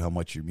tell you how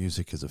much your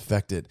music has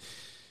affected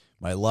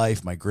my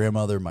life, my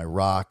grandmother, my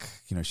rock.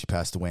 She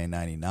passed away in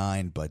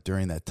 99, but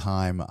during that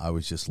time, I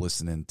was just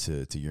listening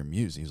to your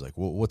music. He was like,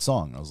 well, what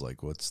song? I was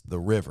like, what's The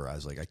River? I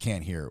was like, I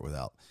can't hear it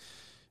without.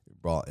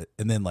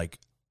 And then like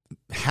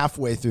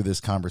halfway through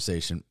this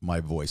conversation, my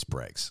voice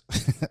breaks.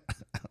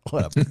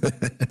 What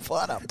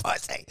a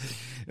pussy.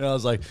 And I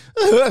was like,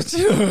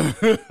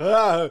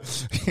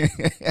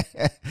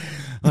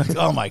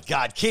 oh my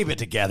God, keep it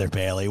together,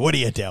 Bailey. What are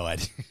you doing?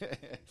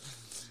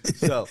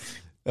 So,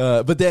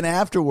 but then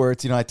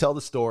afterwards, I tell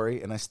the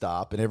story and I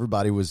stop, and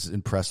everybody was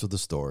impressed with the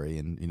story.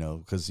 And,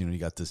 because, you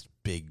got this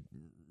big,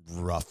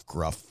 rough,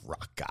 gruff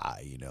rock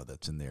guy,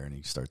 that's in there, and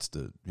he starts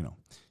to,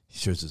 he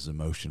shows his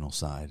emotional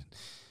side.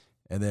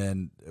 And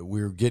then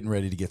we were getting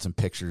ready to get some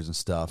pictures and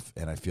stuff,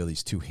 and I feel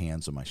these two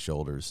hands on my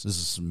shoulders. This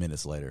is some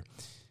minutes later.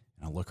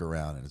 And I look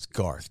around, and it's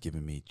Garth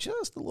giving me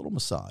just a little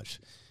massage.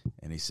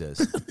 And he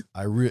says,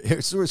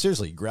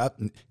 seriously, grab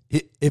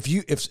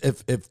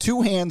if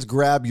two hands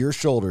grab your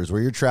shoulders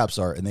where your traps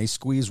are and they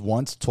squeeze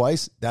once,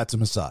 twice, that's a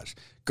massage.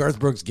 Garth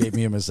Brooks gave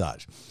me a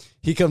massage.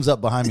 He comes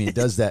up behind me and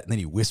does that, and then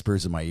he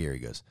whispers in my ear. He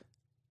goes,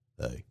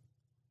 hey,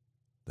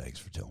 thanks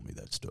for telling me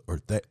that story, or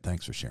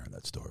thanks for sharing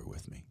that story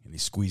with me. And he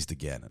squeezed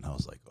again, and I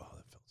was like, oh,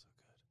 that felt so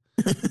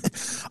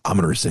good. I'm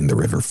going to sing The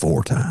River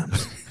 4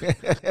 times.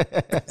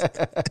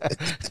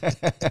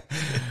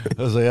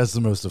 I was like, that's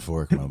the most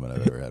euphoric moment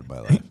I've ever had in my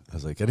life. I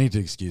was like, I need to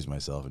excuse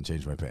myself and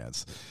change my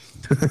pants.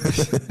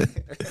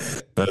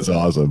 That's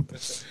awesome.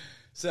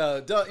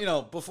 So,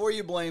 don't, before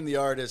you blame the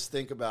artist,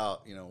 think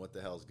about, what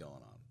the hell's going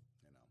on.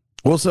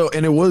 Well, so,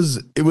 and it was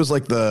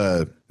like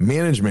the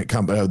management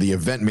company, the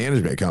event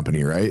management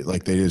company, right?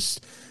 Like did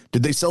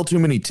they sell too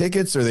many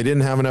tickets, or they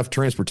didn't have enough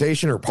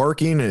transportation or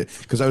parking?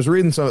 Because I was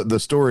reading some of the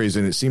stories,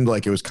 and it seemed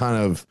like it was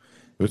kind of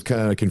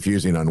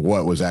confusing on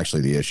what was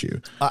actually the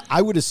issue.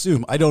 I would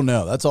assume, I don't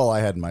know. That's all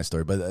I had in my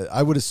story, but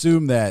I would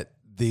assume that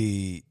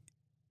there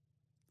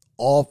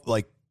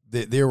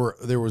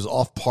was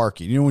off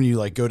parking. When you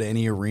like go to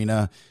any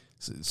arena,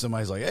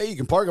 somebody's like, hey, you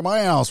can park at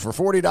my house for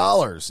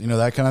 $40,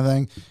 that kind of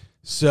thing.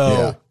 So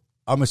yeah.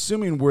 I'm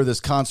assuming where this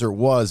concert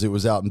was, it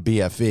was out in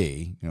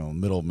BFE,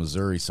 middle of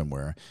Missouri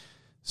somewhere.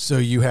 So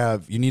you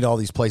need all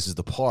these places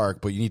to park,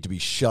 but you need to be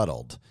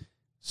shuttled.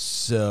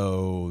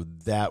 So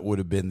that would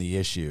have been the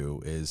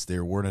issue, is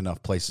there weren't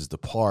enough places to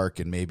park,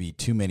 and maybe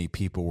too many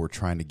people were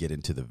trying to get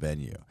into the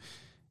venue.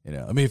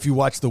 If you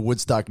watch the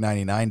Woodstock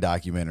 99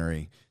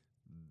 documentary,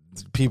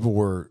 people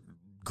were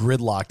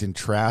gridlocked in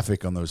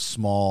traffic on those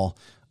small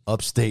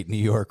upstate New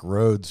York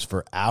roads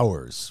for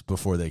hours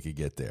before they could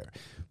get there.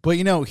 But,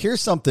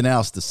 here's something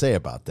else to say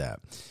about that.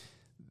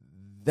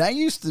 That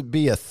used to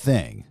be a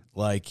thing.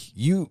 Like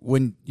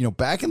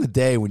back in the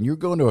day when you're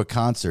going to a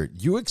concert,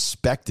 you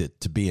expected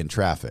to be in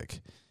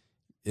traffic.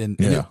 And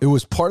it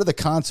was part of the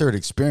concert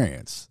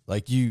experience.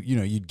 Like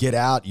you'd get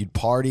out, you'd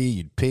party,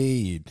 you'd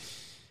pee,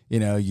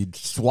 you'd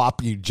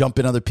swap, you'd jump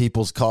in other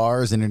people's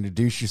cars and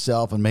introduce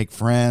yourself and make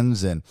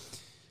friends. And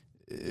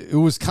it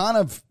was kind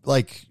of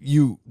like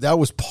that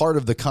was part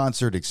of the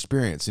concert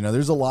experience.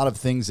 There's a lot of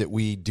things that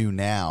we do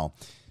now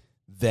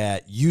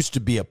that used to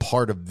be a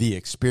part of the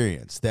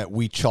experience that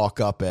we chalk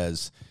up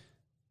as,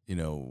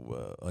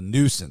 a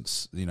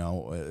nuisance.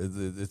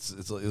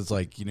 It's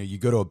like, you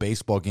go to a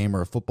baseball game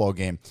or a football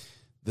game,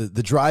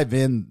 the drive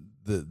in,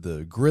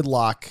 the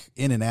gridlock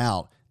in and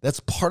out, that's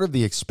part of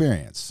the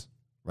experience,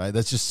 right?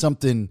 That's just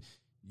something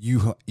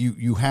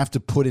you have to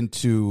put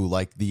into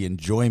like the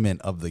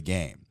enjoyment of the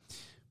game.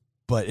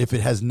 But if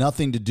it has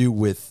nothing to do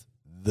with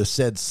the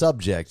said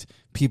subject,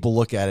 people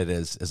look at it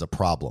as a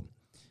problem.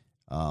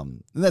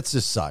 And that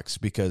just sucks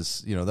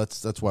because,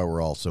 that's why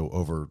we're all so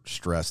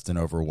overstressed and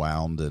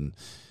overwhelmed and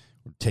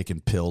we're taking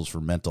pills for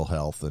mental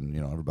health and,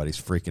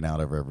 everybody's freaking out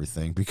over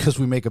everything because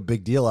we make a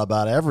big deal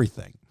about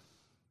everything.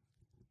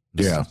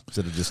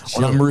 Instead of just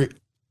well,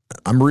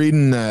 I'm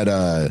reading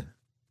that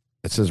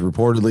it says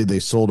reportedly they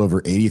sold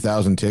over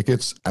 80,000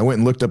 tickets. I went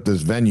and looked up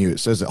this venue. It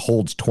says it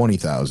holds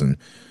 20,000.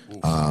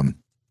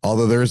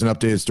 Although there is an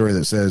updated story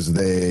that says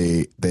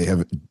they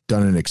have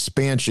done an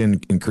expansion,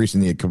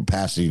 increasing the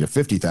capacity to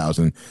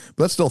 50,000,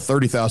 but that's still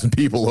 30,000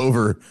 people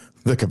over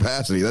the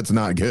capacity. That's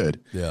not good.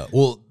 Yeah.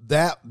 Well,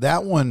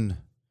 that one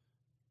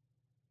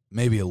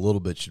maybe a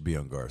little bit should be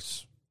on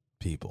Garth's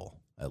people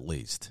at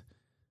least.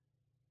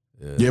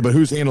 Yeah, but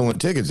who's handling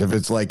tickets? If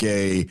it's like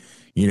a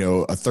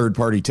third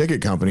party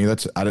ticket company, I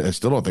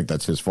still don't think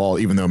that's his fault,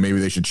 even though maybe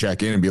they should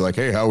check in and be like,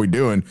 hey, how are we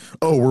doing?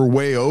 Oh, we're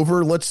way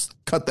over. Let's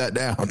cut that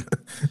down.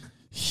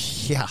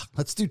 Yeah,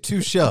 let's do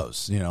 2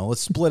 shows.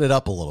 Let's split it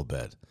up a little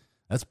bit.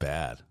 That's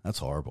bad. That's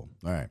horrible.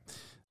 All right.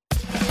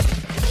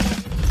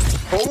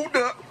 Hold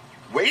up.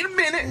 Wait a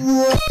minute.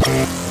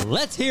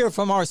 Let's hear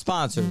from our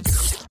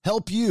sponsors.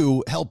 Help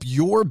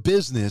your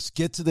business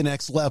get to the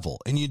next level.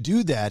 And you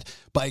do that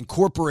by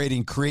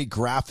incorporating Create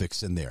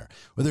Graphics in there.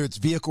 Whether it's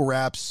vehicle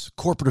wraps,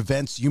 corporate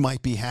events you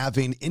might be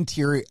having,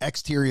 interior,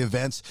 exterior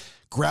events,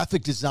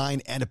 graphic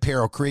design, and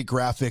apparel. Create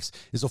Graphics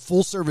is a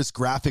full-service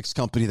graphics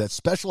company that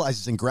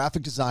specializes in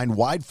graphic design,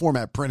 wide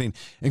format printing,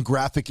 and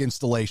graphic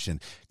installation.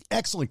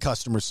 Excellent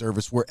customer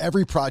service where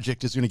every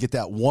project is going to get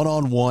that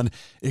one-on-one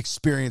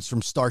experience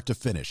from start to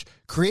finish.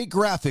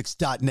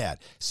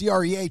 CreateGraphics.net,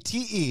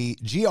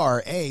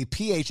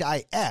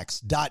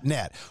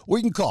 CreateGraphics.net, or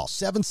you can call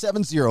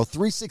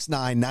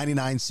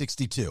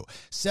 770-369-9962,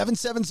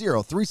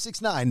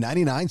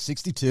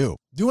 770-369-9962.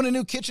 Doing a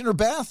new kitchen or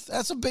bath?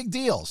 That's a big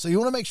deal. So you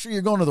want to make sure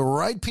you're going to the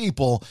right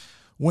people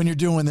when you're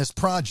doing this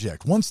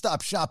project.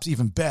 One-stop shop's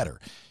even better.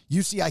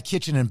 UCI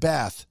Kitchen and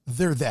Bath,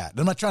 they're that.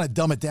 I'm not trying to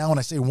dumb it down when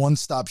I say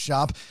one-stop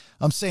shop.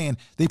 I'm saying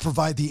they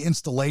provide the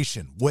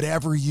installation,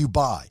 whatever you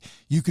buy.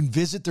 You can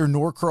visit their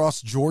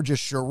Norcross, Georgia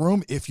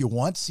showroom if you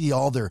want, see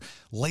all their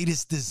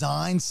latest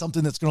designs,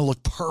 something that's going to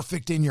look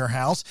perfect in your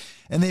house.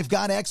 And they've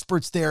got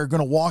experts there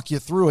going to walk you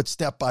through it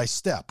step by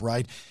step,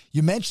 right?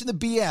 You mentioned the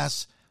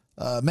BS.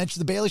 Mention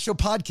the Bailey Show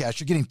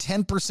podcast, you're getting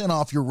 10%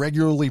 off your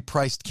regularly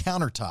priced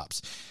countertops.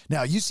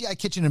 Now, UCI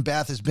Kitchen and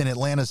Bath has been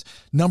Atlanta's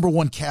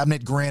 #1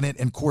 cabinet, granite,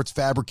 and quartz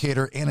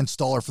fabricator and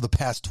installer for the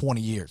past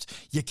 20 years.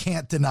 You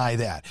can't deny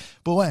that.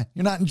 But when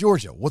you're not in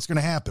Georgia, what's going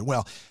to happen?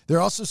 Well,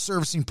 they're also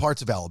servicing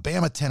parts of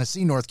Alabama,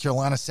 Tennessee, North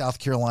Carolina, South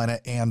Carolina,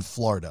 and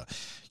Florida.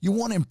 You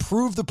want to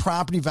improve the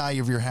property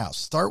value of your house.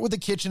 Start with the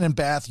kitchen and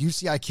bath,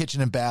 UCI Kitchen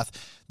and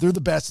Bath. They're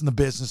the best in the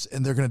business,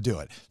 and they're going to do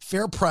it.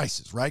 Fair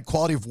prices, right?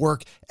 Quality of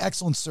work,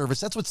 excellent service.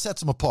 That's what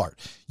sets them apart.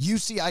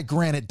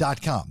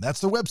 UCIGranite.com.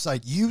 That's their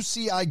website,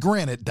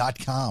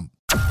 UCIGranite.com.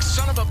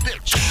 Son of a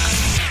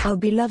bitch. I'll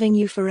be loving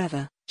you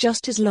forever,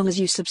 just as long as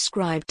you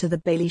subscribe to The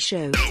Bailey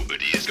Show.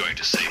 Nobody is going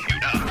to save you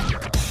now.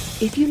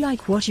 If you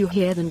like what you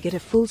hear, then get a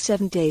full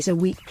 7 days a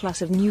week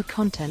plus of new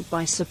content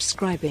by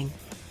subscribing.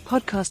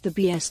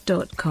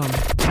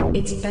 PodcastTheBS.com.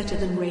 It's better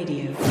than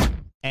radio.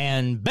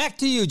 And back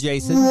to you,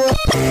 Jason.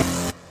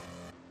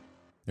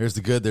 There's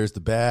the good, there's the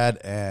bad,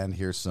 and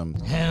here's some...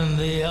 And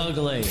the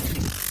ugly.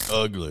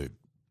 Ugly.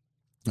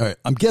 All right,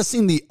 I'm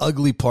guessing the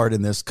ugly part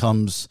in this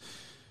comes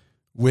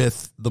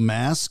with the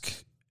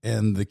mask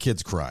and the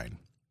kids crying.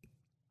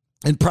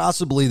 And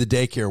possibly the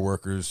daycare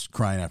workers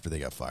crying after they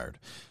got fired.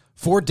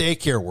 4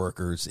 daycare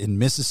workers in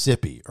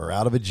Mississippi are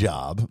out of a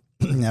job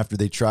after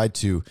they tried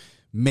to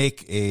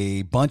make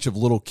a bunch of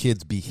little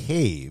kids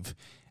behave.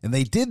 And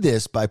they did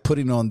this by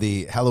putting on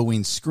the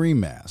Halloween scream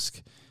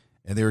mask.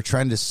 And they were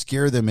trying to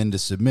scare them into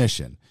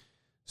submission.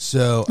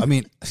 So, I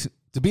mean,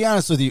 to be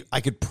honest with you, I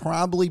could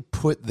probably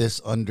put this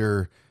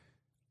under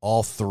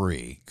all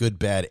 3, good,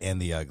 bad,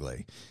 and the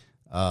ugly.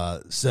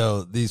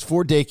 So these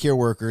 4 daycare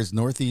workers,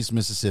 Northeast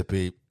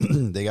Mississippi,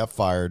 they got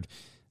fired.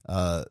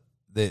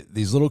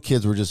 These little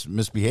kids were just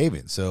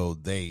misbehaving. So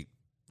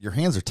your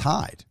hands are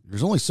tied.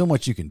 There's only so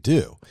much you can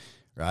do,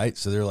 right?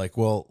 So they're like,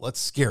 well, let's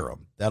scare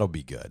them. That'll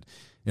be good.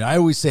 I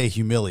always say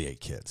humiliate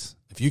kids.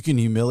 If you can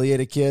humiliate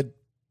a kid,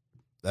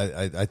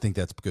 I think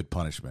that's good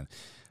punishment.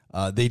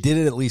 They did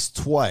it at least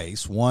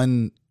twice.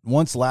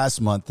 Once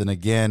last month and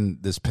again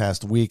this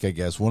past week, I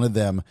guess. One of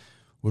them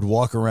would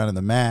walk around in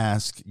the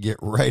mask, get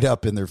right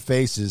up in their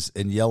faces,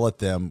 and yell at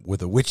them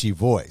with a witchy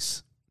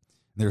voice.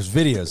 And there's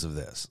videos of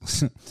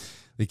this.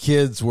 The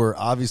kids were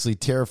obviously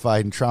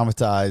terrified and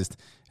traumatized.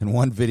 In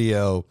one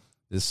video,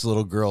 this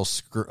little girl,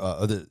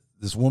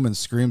 this woman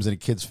screams in a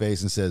kid's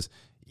face and says,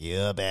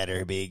 "You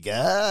better be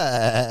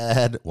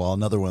good," while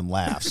another one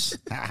laughs.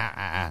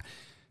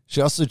 She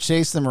also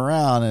chased them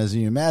around. As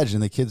you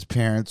imagine, the kids'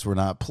 parents were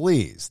not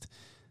pleased.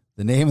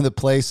 The name of the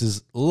place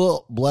is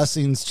Little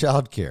Blessings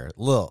Childcare.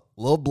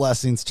 Little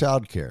Blessings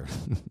Childcare.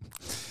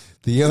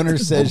 The owner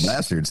says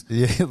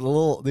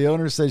the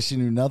owner says she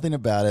knew nothing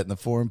about it, and the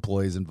 4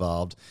 employees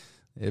involved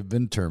have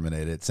been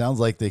terminated. It sounds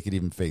like they could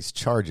even face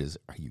charges.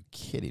 Are you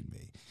kidding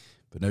me?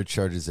 But no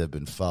charges have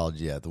been filed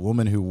yet. The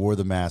woman who wore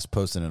the mask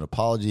posted an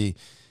apology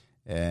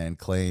and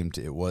claimed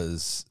it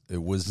was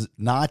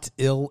not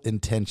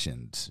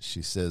ill-intentioned.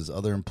 She says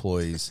other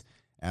employees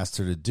asked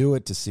her to do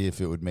it to see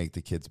if it would make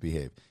the kids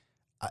behave.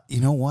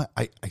 You know what?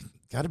 I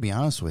got to be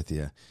honest with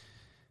you.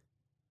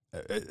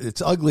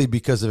 It's ugly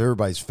because of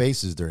everybody's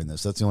faces during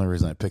this. That's the only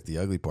reason I picked the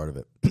ugly part of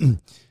it.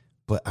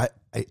 But I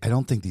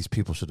don't think these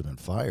people should have been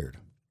fired.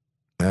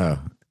 Yeah.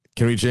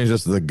 Can we change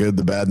this to the good,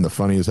 the bad, and the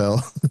funny as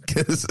hell?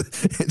 Because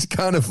it's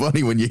kind of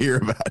funny when you hear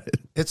about it.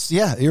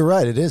 You're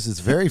right. It is. It's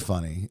very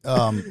funny.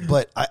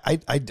 But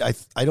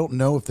I don't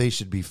know if they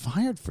should be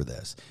fired for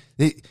this.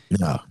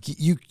 No.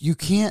 You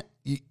can't.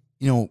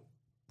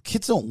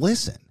 Kids don't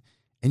listen,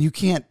 and you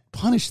can't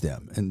punish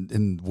them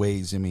in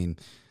ways. I mean,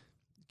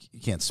 you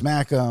can't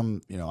smack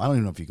them. I don't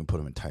even know if you can put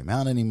them in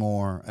timeout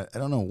anymore. I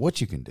don't know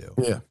what you can do.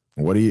 Yeah.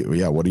 What are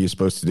you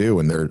supposed to do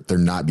when they're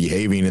not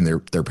behaving and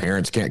their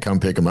parents can't come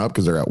pick them up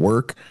because they're at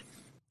work?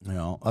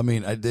 I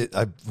mean,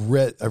 I've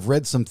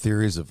read some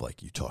theories of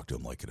like you talk to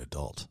them like an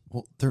adult.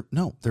 Well,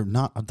 they're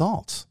not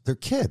adults. They're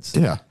kids.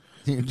 Yeah.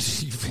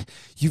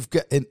 You've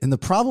got, and the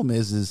problem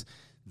is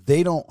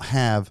they've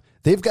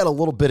got a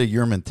little bit of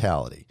your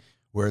mentality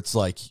where it's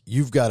like,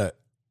 you've got to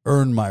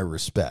earn my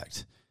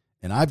respect.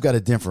 And I've got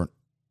a different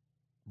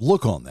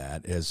look on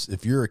that, as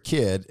if you're a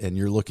kid and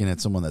you're looking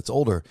at someone that's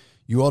older,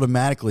 you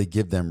automatically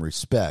give them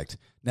respect.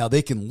 Now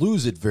they can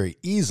lose it very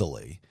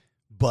easily,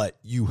 but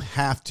you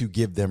have to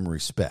give them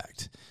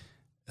respect.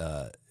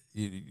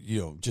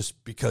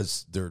 Just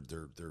because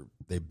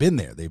they've been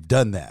there, they've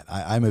done that.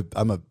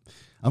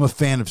 I'm a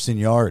fan of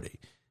seniority,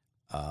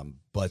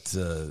 but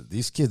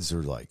these kids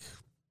are like,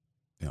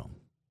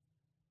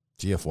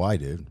 GFY,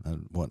 dude. I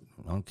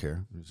don't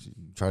care. And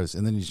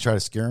then you try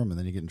to scare them, and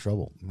then you get in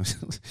trouble.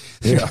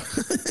 Yeah.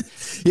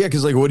 Yeah,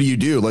 because what do you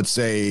do? Let's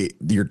say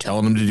you're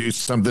telling them to do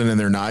something and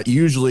they're not.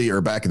 Usually,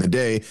 or back in the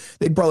day,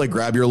 they'd probably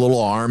grab your little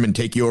arm and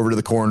take you over to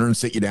the corner and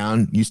sit you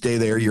down. You stay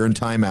there. You're in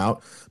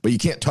timeout, but you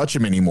can't touch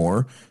them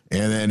anymore.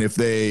 And then if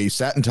they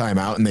sat in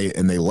timeout and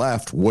they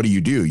left, what do?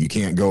 You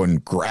can't go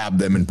and grab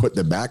them and put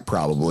them back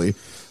probably.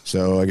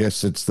 So I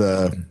guess it's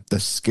the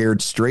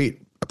scared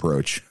straight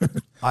approach.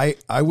 I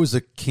was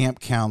a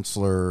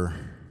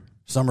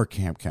summer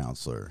camp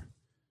counselor,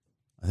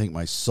 I think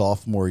my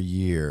sophomore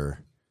year.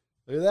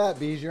 Look at that,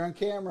 Bees, you're on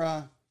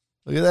camera.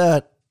 Look at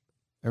that.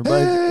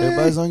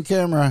 Everybody's on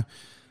camera.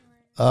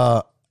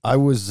 I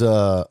was,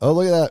 look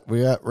at that.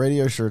 We got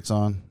radio shirts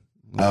on.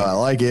 I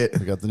like it.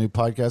 We got the new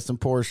Podcast and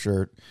Pour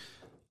shirt.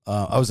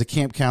 I was a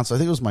camp counselor. I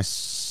think it was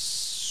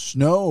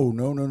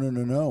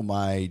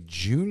my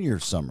junior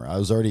summer. I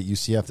was already at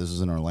UCF. This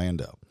was in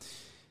Orlando.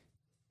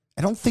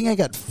 I don't think I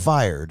got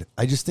fired.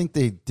 I just think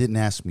they didn't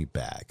ask me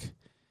back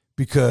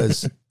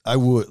because I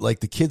would, like,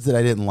 the kids that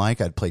I didn't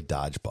like, I'd play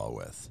dodgeball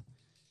with.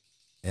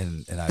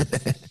 And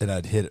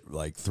I'd hit it,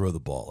 like, throw the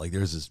ball. Like,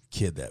 there's this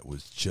kid that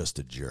was just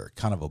a jerk,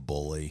 kind of a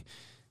bully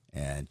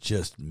and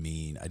just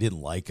mean. I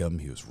didn't like him.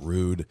 He was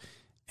rude.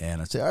 And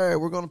I'd say, all right,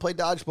 we're going to play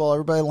dodgeball.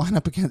 Everybody line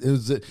up against.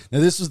 Now,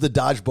 this was the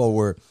dodgeball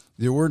where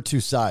there weren't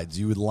two sides.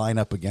 You would line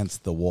up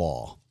against the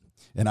wall.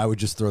 And I would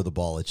just throw the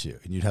ball at you,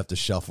 and you'd have to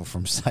shuffle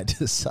from side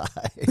to side.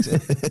 I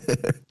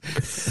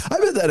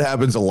bet that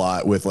happens a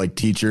lot with, like,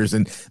 teachers,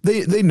 and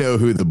they know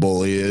who the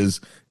bully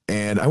is.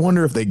 And I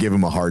wonder if they give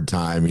him a hard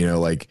time,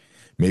 like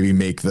maybe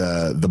make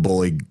the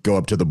bully go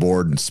up to the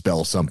board and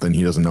spell something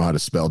he doesn't know how to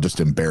spell, just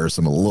to embarrass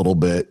him a little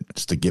bit,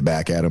 just to get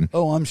back at him.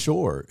 Oh, I'm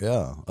sure.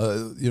 Yeah.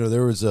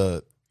 There was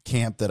a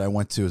camp that I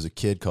went to as a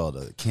kid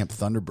called Camp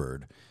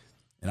Thunderbird.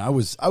 And I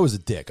was a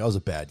dick. I was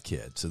a bad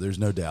kid. So there's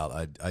no doubt.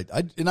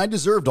 I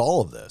deserved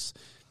all of this.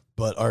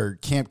 But our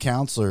camp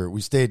counselor,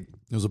 there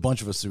was a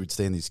bunch of us who would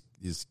stay in these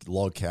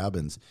log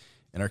cabins.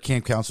 And our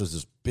camp counselor was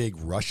this big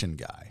Russian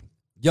guy,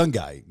 young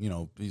guy.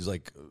 He's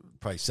like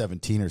probably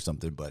 17 or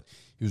something, but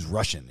he was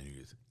Russian and he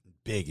was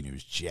big and he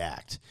was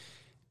jacked.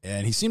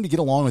 And he seemed to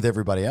get along with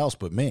everybody else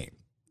but me,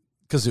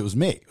 because it was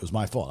me. It was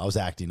my fault. I was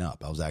acting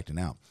up. I was acting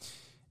out.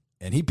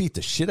 And he beat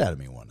the shit out of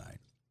me one night.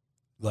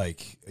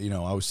 Like,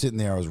 I was sitting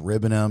there, I was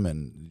ribbing him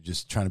and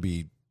just trying to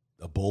be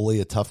a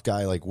bully, a tough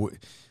guy. Like,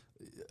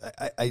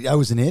 I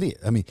was an idiot.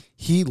 I mean,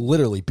 he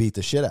literally beat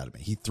the shit out of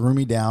me. He threw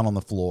me down on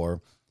the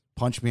floor,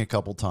 punched me a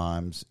couple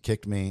times,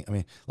 kicked me. I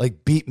mean,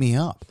 like beat me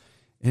up.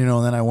 And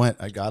then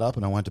I got up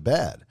and I went to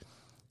bed.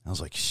 I was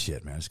like,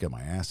 shit, man, I just got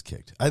my ass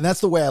kicked. And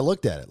that's the way I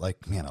looked at it.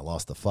 Like, man, I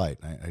lost the fight.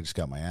 I just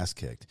got my ass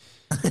kicked.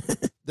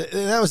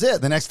 That was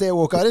it. The next day I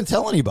woke up, I didn't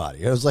tell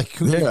anybody. I was like,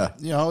 yeah.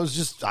 I was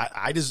just,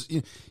 I just,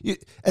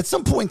 at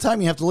some point in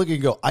time, you have to look at it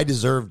and go, I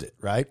deserved it,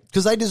 right?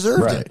 Because I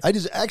deserved it. I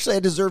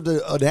deserved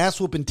an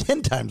ass whooping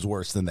 10 times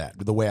worse than that,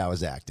 the way I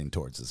was acting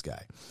towards this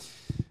guy.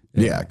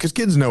 Yeah, because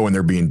kids know when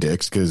they're being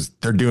dicks because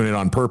they're doing it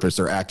on purpose.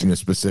 They're acting a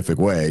specific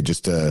way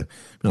just to,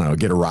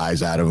 get a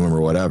rise out of them or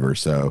whatever.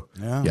 So,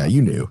 yeah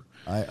you knew.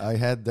 I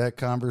had that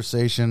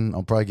conversation.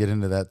 I'll probably get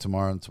into that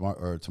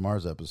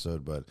tomorrow's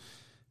episode, but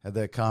had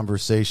that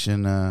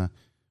conversation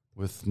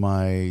with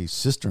my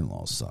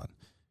sister-in-law's son,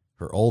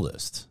 her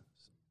oldest.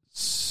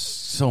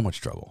 So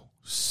much trouble.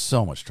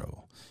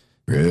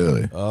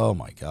 Really? Oh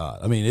my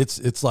God. I mean,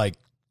 it's like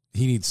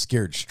he needs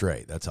scared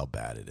straight. That's how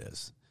bad it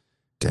is.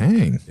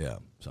 Dang. Yeah.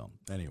 So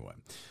anyway,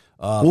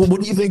 well, what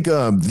do you think?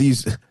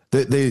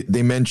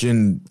 They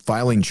mentioned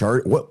filing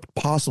charge. What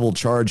possible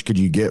charge could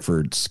you get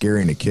for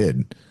scaring a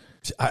kid?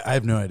 I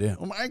have no idea.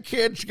 Well, my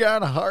kid's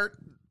got a heart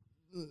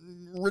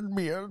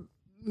arrhythmia,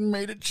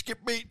 made it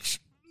skip beats.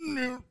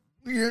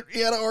 He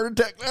had a heart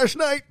attack last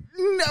night.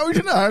 Now he's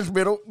in the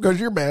hospital because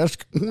your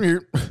mask. I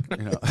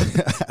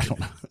don't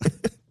know.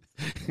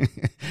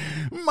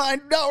 My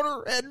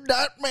daughter had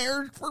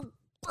nightmares for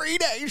 3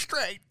 days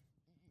straight.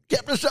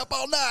 Kept us up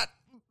all night.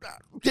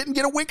 Didn't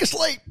get a wink of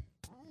sleep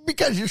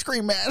because you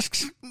scream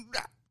masks.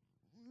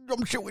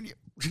 I'm showing you.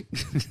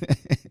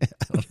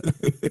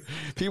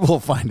 People will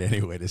find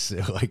any way to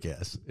sue, I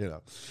guess.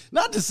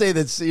 Not to say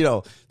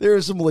that there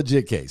are some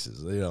legit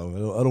cases. I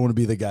don't want to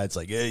be the guy that's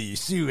like, hey, you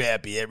sue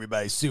happy,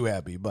 everybody's sue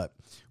happy, but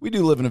we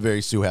do live in a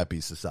very sue happy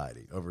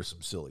society over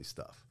some silly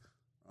stuff.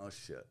 Oh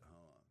shit!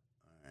 Hold on.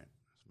 All right,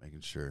 just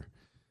making sure.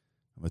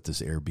 I'm at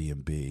this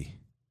Airbnb in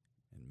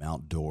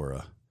Mount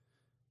Dora,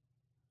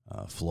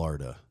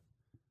 Florida,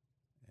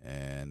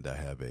 and I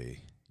have a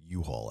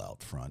U-Haul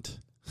out front.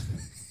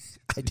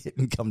 I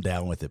didn't come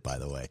down with it, by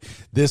the way.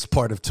 This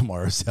part of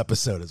tomorrow's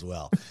episode as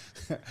well,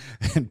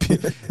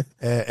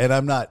 and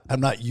I'm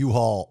not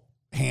U-Haul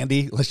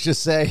handy. Let's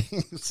just say.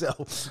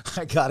 So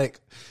I got it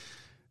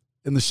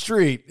in the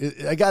street.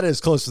 I got it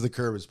as close to the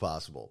curb as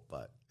possible,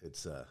 but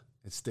it's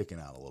sticking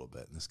out a little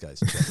bit. And this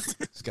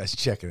guy's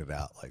checking it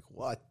out. Like,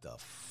 what the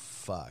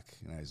fuck?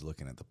 He's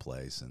looking at the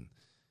place and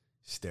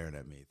staring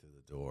at me through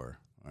the door.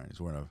 All right, he's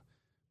wearing a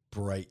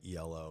bright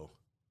yellow.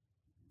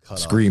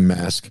 Scream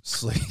mask.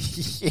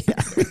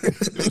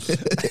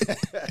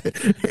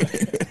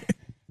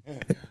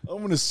 I'm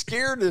going to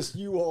scare this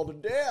U-Haul to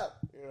death.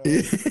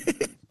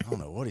 I don't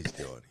know what he's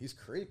doing. He's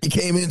creeping. He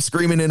came in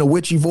screaming in a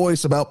witchy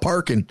voice about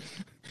parking.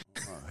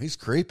 He's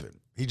creeping.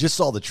 He just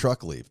saw the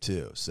truck leave,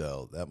 too,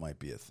 so that might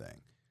be a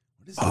thing.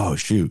 What is that?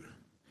 Shoot.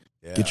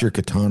 Yeah. Get your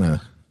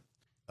katana.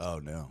 Oh,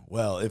 no.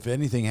 Well, if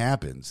anything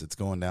happens, it's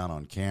going down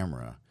on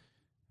camera.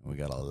 We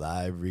got a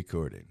live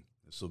recording.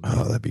 This will be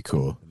that'd be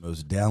cool. The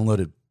most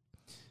downloaded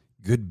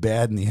Good,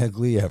 Bad, and the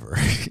Ugly ever.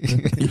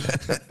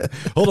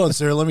 Hold on,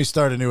 sir. Let me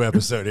start a new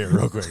episode here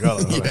real quick.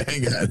 Hold on.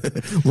 Hang on.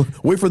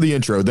 Wait for the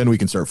intro, then we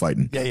can start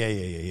fighting.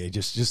 Yeah.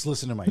 Just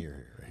listen to my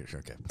ear here.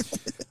 Okay.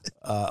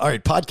 All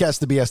right,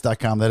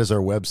 podcastthebs.com. That is our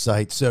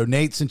website. So,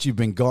 Nate, since you've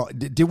been gone,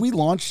 did we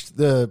launch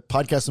the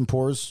Podcast and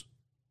Pours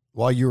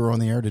while you were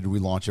on the air? Did we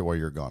launch it while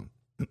you were gone?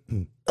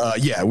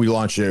 Yeah, we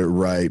launched it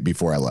right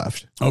before I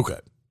left. Okay.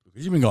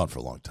 You've been gone for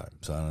a long time,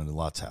 so I don't know,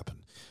 lots happened.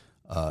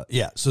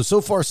 So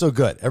far so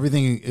good.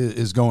 Everything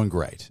is going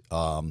great.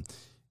 I'm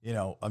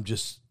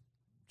just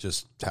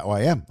how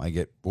I am. I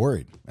get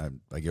worried.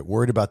 I get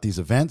worried about these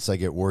events. I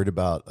get worried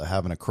about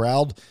having a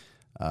crowd.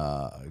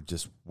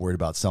 Just worried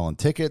about selling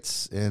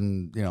tickets,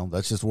 and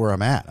that's just where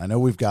I'm at. I know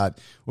we've got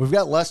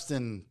less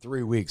than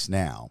 3 weeks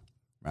now,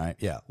 right?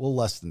 Yeah, well,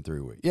 less than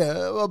 3 weeks.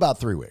 Yeah, about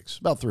 3 weeks.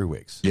 About 3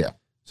 weeks. Yeah.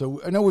 So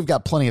I know we've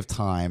got plenty of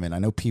time, and I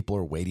know people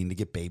are waiting to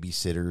get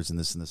babysitters and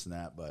this and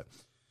that, but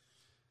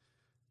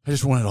I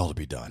just want it all to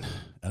be done.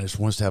 And I just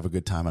want us to have a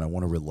good time, and I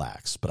want to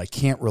relax. But I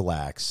can't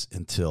relax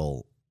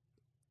until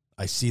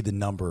I see the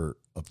number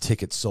of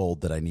tickets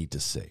sold that I need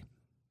to see.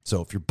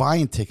 So if you're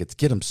buying tickets,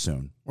 get them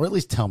soon, or at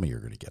least tell me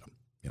you're going to get them,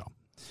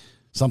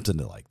 something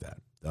like that.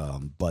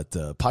 But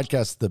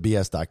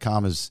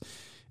podcastthebs.com is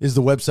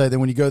the website. Then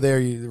when you go there,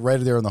 right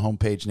there on the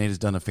homepage, Nate has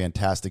done a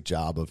fantastic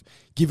job of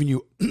giving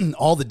you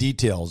all the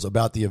details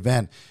about the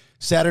event.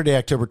 Saturday,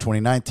 October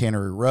 29th,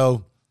 Tannery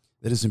Row.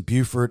 That is in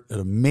Beaufort, an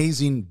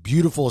amazing,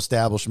 beautiful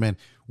establishment.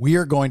 We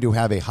are going to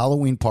have a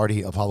Halloween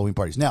party of Halloween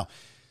parties. Now,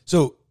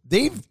 so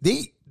they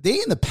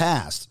in the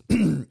past,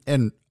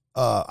 and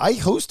I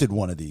hosted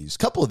one of these, a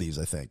couple of these,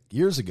 I think,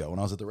 years ago when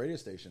I was at the radio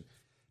station.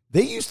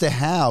 They used to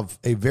have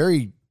a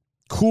very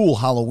cool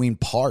Halloween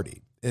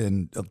party,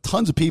 and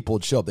tons of people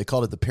would show up. They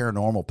called it the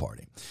Paranormal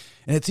Party.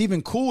 And it's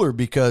even cooler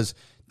because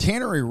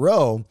Tannery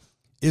Row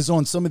is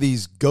on some of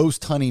these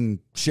ghost hunting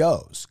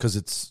shows because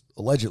it's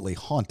allegedly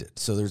haunted.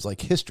 So there's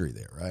like history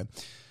there,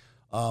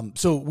 right?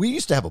 So we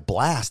used to have a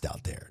blast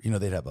out there. You know,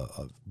 they'd have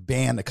a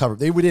band to cover.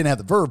 We didn't have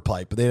the Verve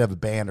Pipe, but they'd have a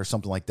band or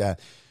something like that.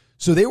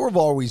 So they were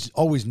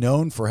always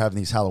known for having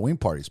these Halloween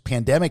parties.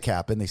 Pandemic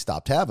happened, they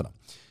stopped having them.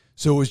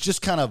 So it was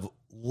just kind of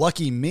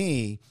lucky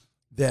me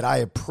that I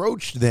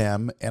approached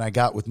them and I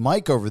got with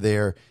Mike over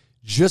there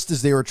just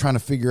as they were trying to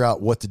figure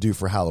out what to do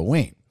for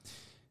Halloween.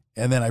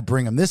 And then I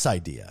bring him this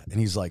idea, and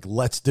he's like,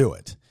 let's do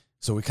it.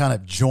 So we kind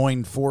of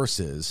joined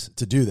forces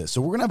to do this.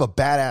 So we're going to have a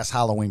badass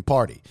Halloween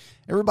party.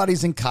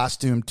 Everybody's in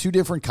costume, 2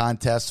 different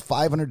contests,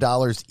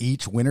 $500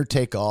 each, winner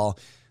take all.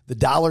 The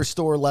dollar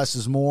store, less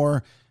is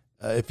more.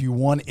 If you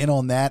want in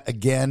on that,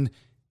 again,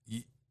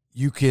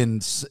 you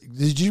can.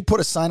 Did you put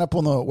a sign up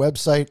on the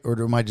website,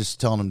 or am I just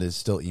telling them to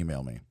still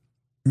email me?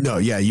 No,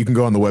 yeah, you can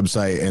go on the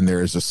website and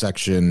there's a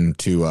section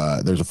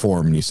there's a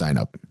form and you sign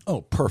up.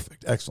 Oh,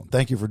 perfect. Excellent.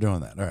 Thank you for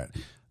doing that. All right.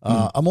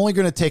 I'm only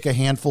going to take a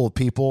handful of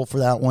people for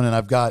that one, and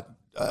I've got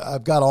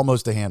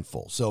almost a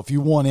handful. So if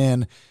you want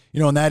in,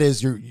 and that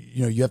is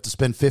you have to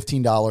spend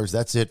 $15.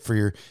 That's it for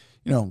your,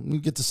 you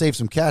get to save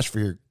some cash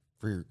for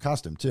your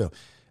costume too.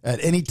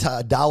 At any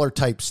dollar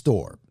type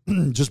store,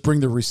 just bring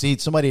the receipt.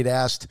 Somebody had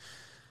asked,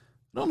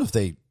 I don't know if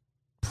they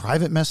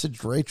private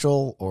messaged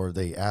Rachel or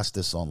they asked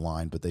this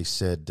online, but they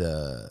said,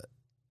 does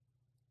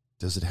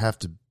it have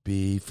to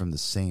be from the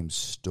same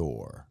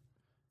store?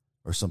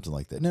 Or something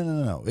like that.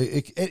 No.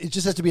 It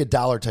just has to be a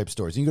dollar type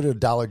stores. You can go to a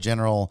Dollar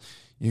General.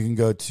 You can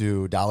go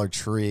to Dollar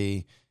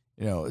Tree.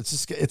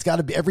 It's got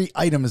to be, every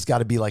item has got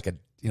to be like a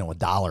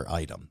dollar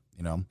item.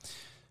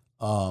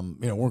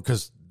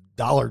 Because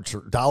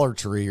Dollar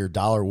Tree or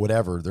Dollar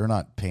whatever, they're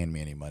not paying me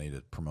any money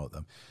to promote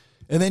them.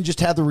 And then just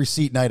have the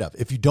receipt night up.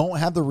 If you don't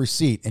have the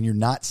receipt and you're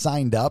not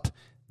signed up,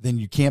 then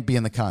you can't be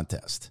in the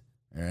contest.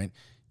 All right,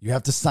 you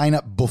have to sign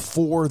up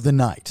before the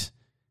night,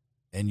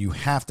 and you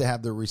have to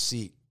have the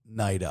receipt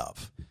night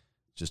of,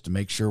 just to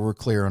make sure we're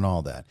clear on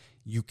all that.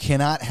 You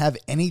cannot have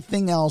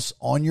anything else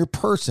on your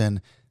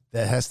person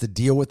that has to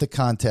deal with the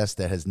contest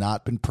that has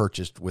not been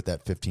purchased with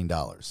that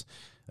 $15.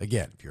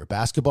 Again, if you're a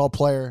basketball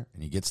player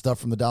and you get stuff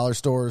from the dollar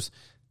stores,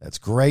 that's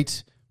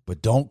great,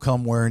 but don't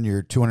come wearing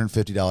your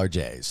 $250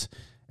 J's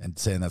and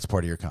saying that's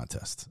part of your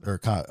contest or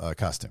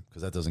costume,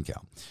 because that doesn't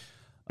count.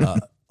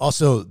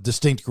 Also,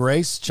 Distinct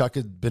Grace, Chuck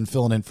had been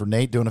filling in for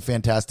Nate, doing a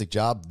fantastic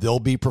job. They'll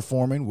be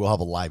performing. We'll have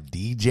a live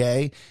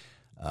DJ.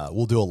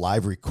 We'll do a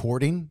live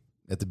recording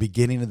at the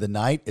beginning of the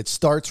night. It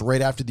starts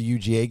right after the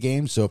UGA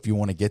game, so if you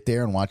want to get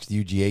there and watch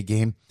the UGA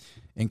game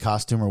in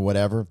costume or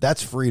whatever,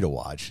 that's free to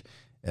watch.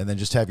 And then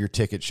just have your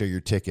ticket, show your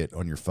ticket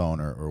on your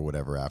phone or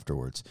whatever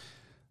afterwards.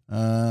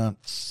 The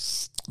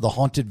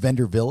Haunted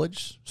Vendor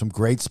Village, some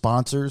great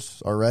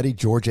sponsors already.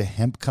 Georgia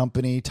Hemp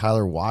Company,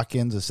 Tyler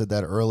Watkins, I said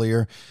that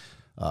earlier.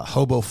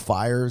 Hobo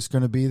Fire is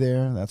going to be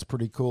there. That's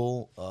pretty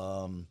cool. I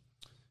got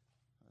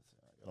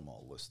them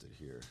all listed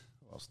here.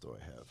 What else do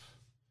I have?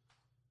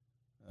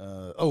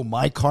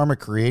 My Karma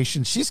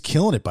Creation. She's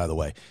killing it, by the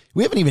way.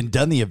 We haven't even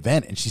done the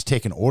event, and she's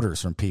taking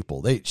orders from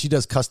people. She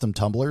does custom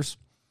tumblers.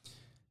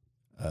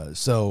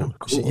 She's going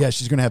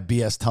to have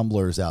BS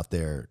tumblers out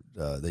there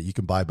that you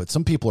can buy, but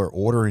some people are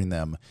ordering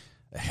them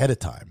ahead of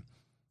time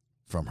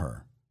from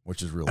her,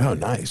 which is really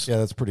nice. Yeah,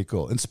 that's pretty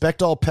cool.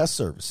 Inspect All Pest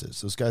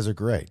Services. Those guys are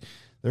great.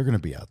 They're going to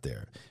be out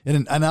there.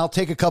 And I'll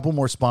take a couple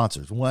more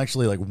sponsors. Well,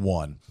 actually, like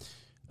one.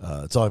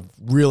 That's all I've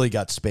really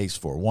got space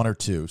for, 1 or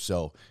 2.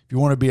 So if you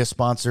want to be a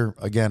sponsor,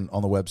 again,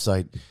 on the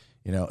website,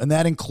 and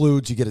that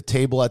includes, you get a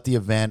table at the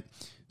event.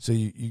 So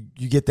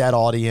you get that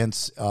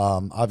audience.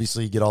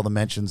 Obviously, you get all the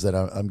mentions that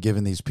I'm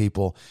giving these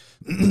people.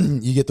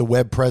 You get the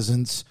web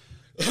presence,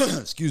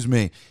 excuse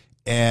me,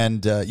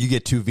 and you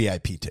get 2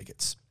 VIP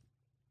tickets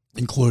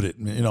included.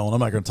 And I'm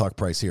not going to talk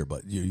price here,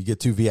 but you get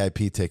 2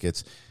 VIP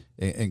tickets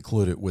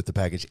included with the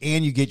package.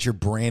 And you get your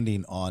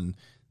branding on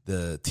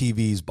the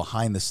TVs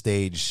behind the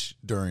stage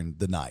during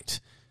the night.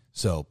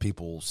 So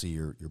people will see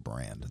your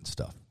brand and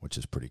stuff, which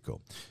is pretty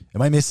cool.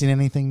 Am I missing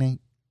anything, Nate?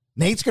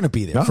 Nate's going to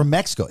be there from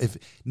Mexico. If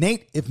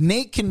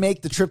Nate can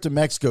make the trip to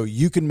Mexico,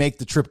 you can make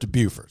the trip to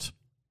Beaufort.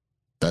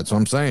 That's what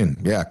I'm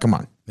saying. Yeah, come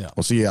on. Yeah,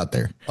 we'll see you out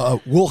there.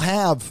 We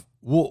have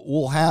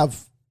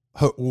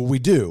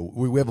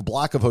a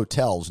block of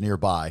hotels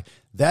nearby.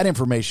 That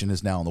information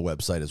is now on the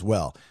website as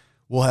well.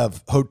 We'll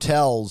have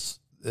hotels.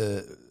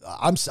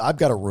 I've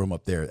got a room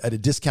up there at a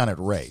discounted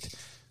rate.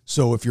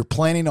 So if you're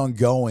planning on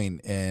going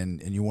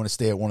and you want to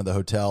stay at one of the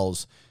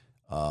hotels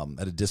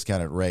at a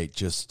discounted rate,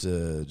 just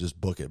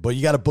book it. But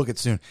you got to book it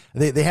soon.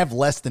 They have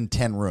less than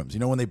 10 rooms.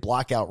 When they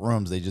block out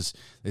rooms,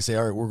 they say,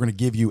 all right, we're going to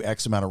give you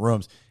X amount of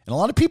rooms. And a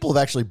lot of people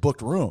have actually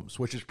booked rooms,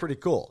 which is pretty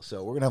cool.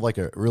 So we're going to have like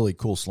a really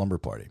cool slumber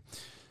party.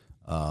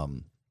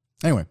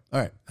 Anyway, all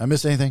right. I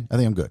missed anything? I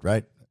think I'm good,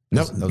 right?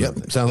 Nope.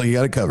 Yep. Sounds like you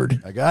got it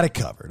covered. I got it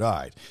covered. All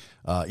right.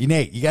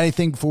 Nate, you got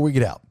anything before we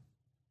get out?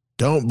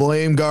 Don't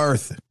blame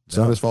Garth. It's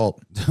not his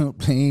fault. Don't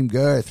blame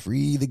Garth.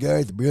 Free the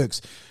Garth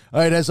Brooks. All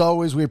right. As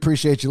always, we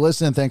appreciate you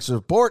listening. Thanks for the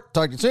support.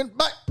 Talk to you soon.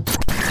 Bye.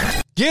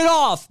 Get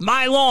off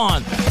my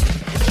lawn.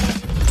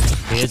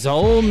 It's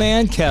old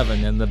man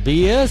Kevin, and the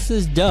BS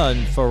is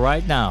done for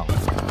right now.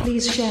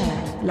 Please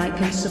share, like,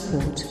 and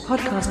support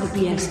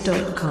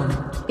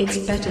podcastthebs.com. It's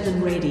better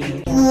than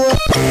radio.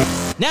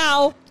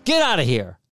 Now, get out of here.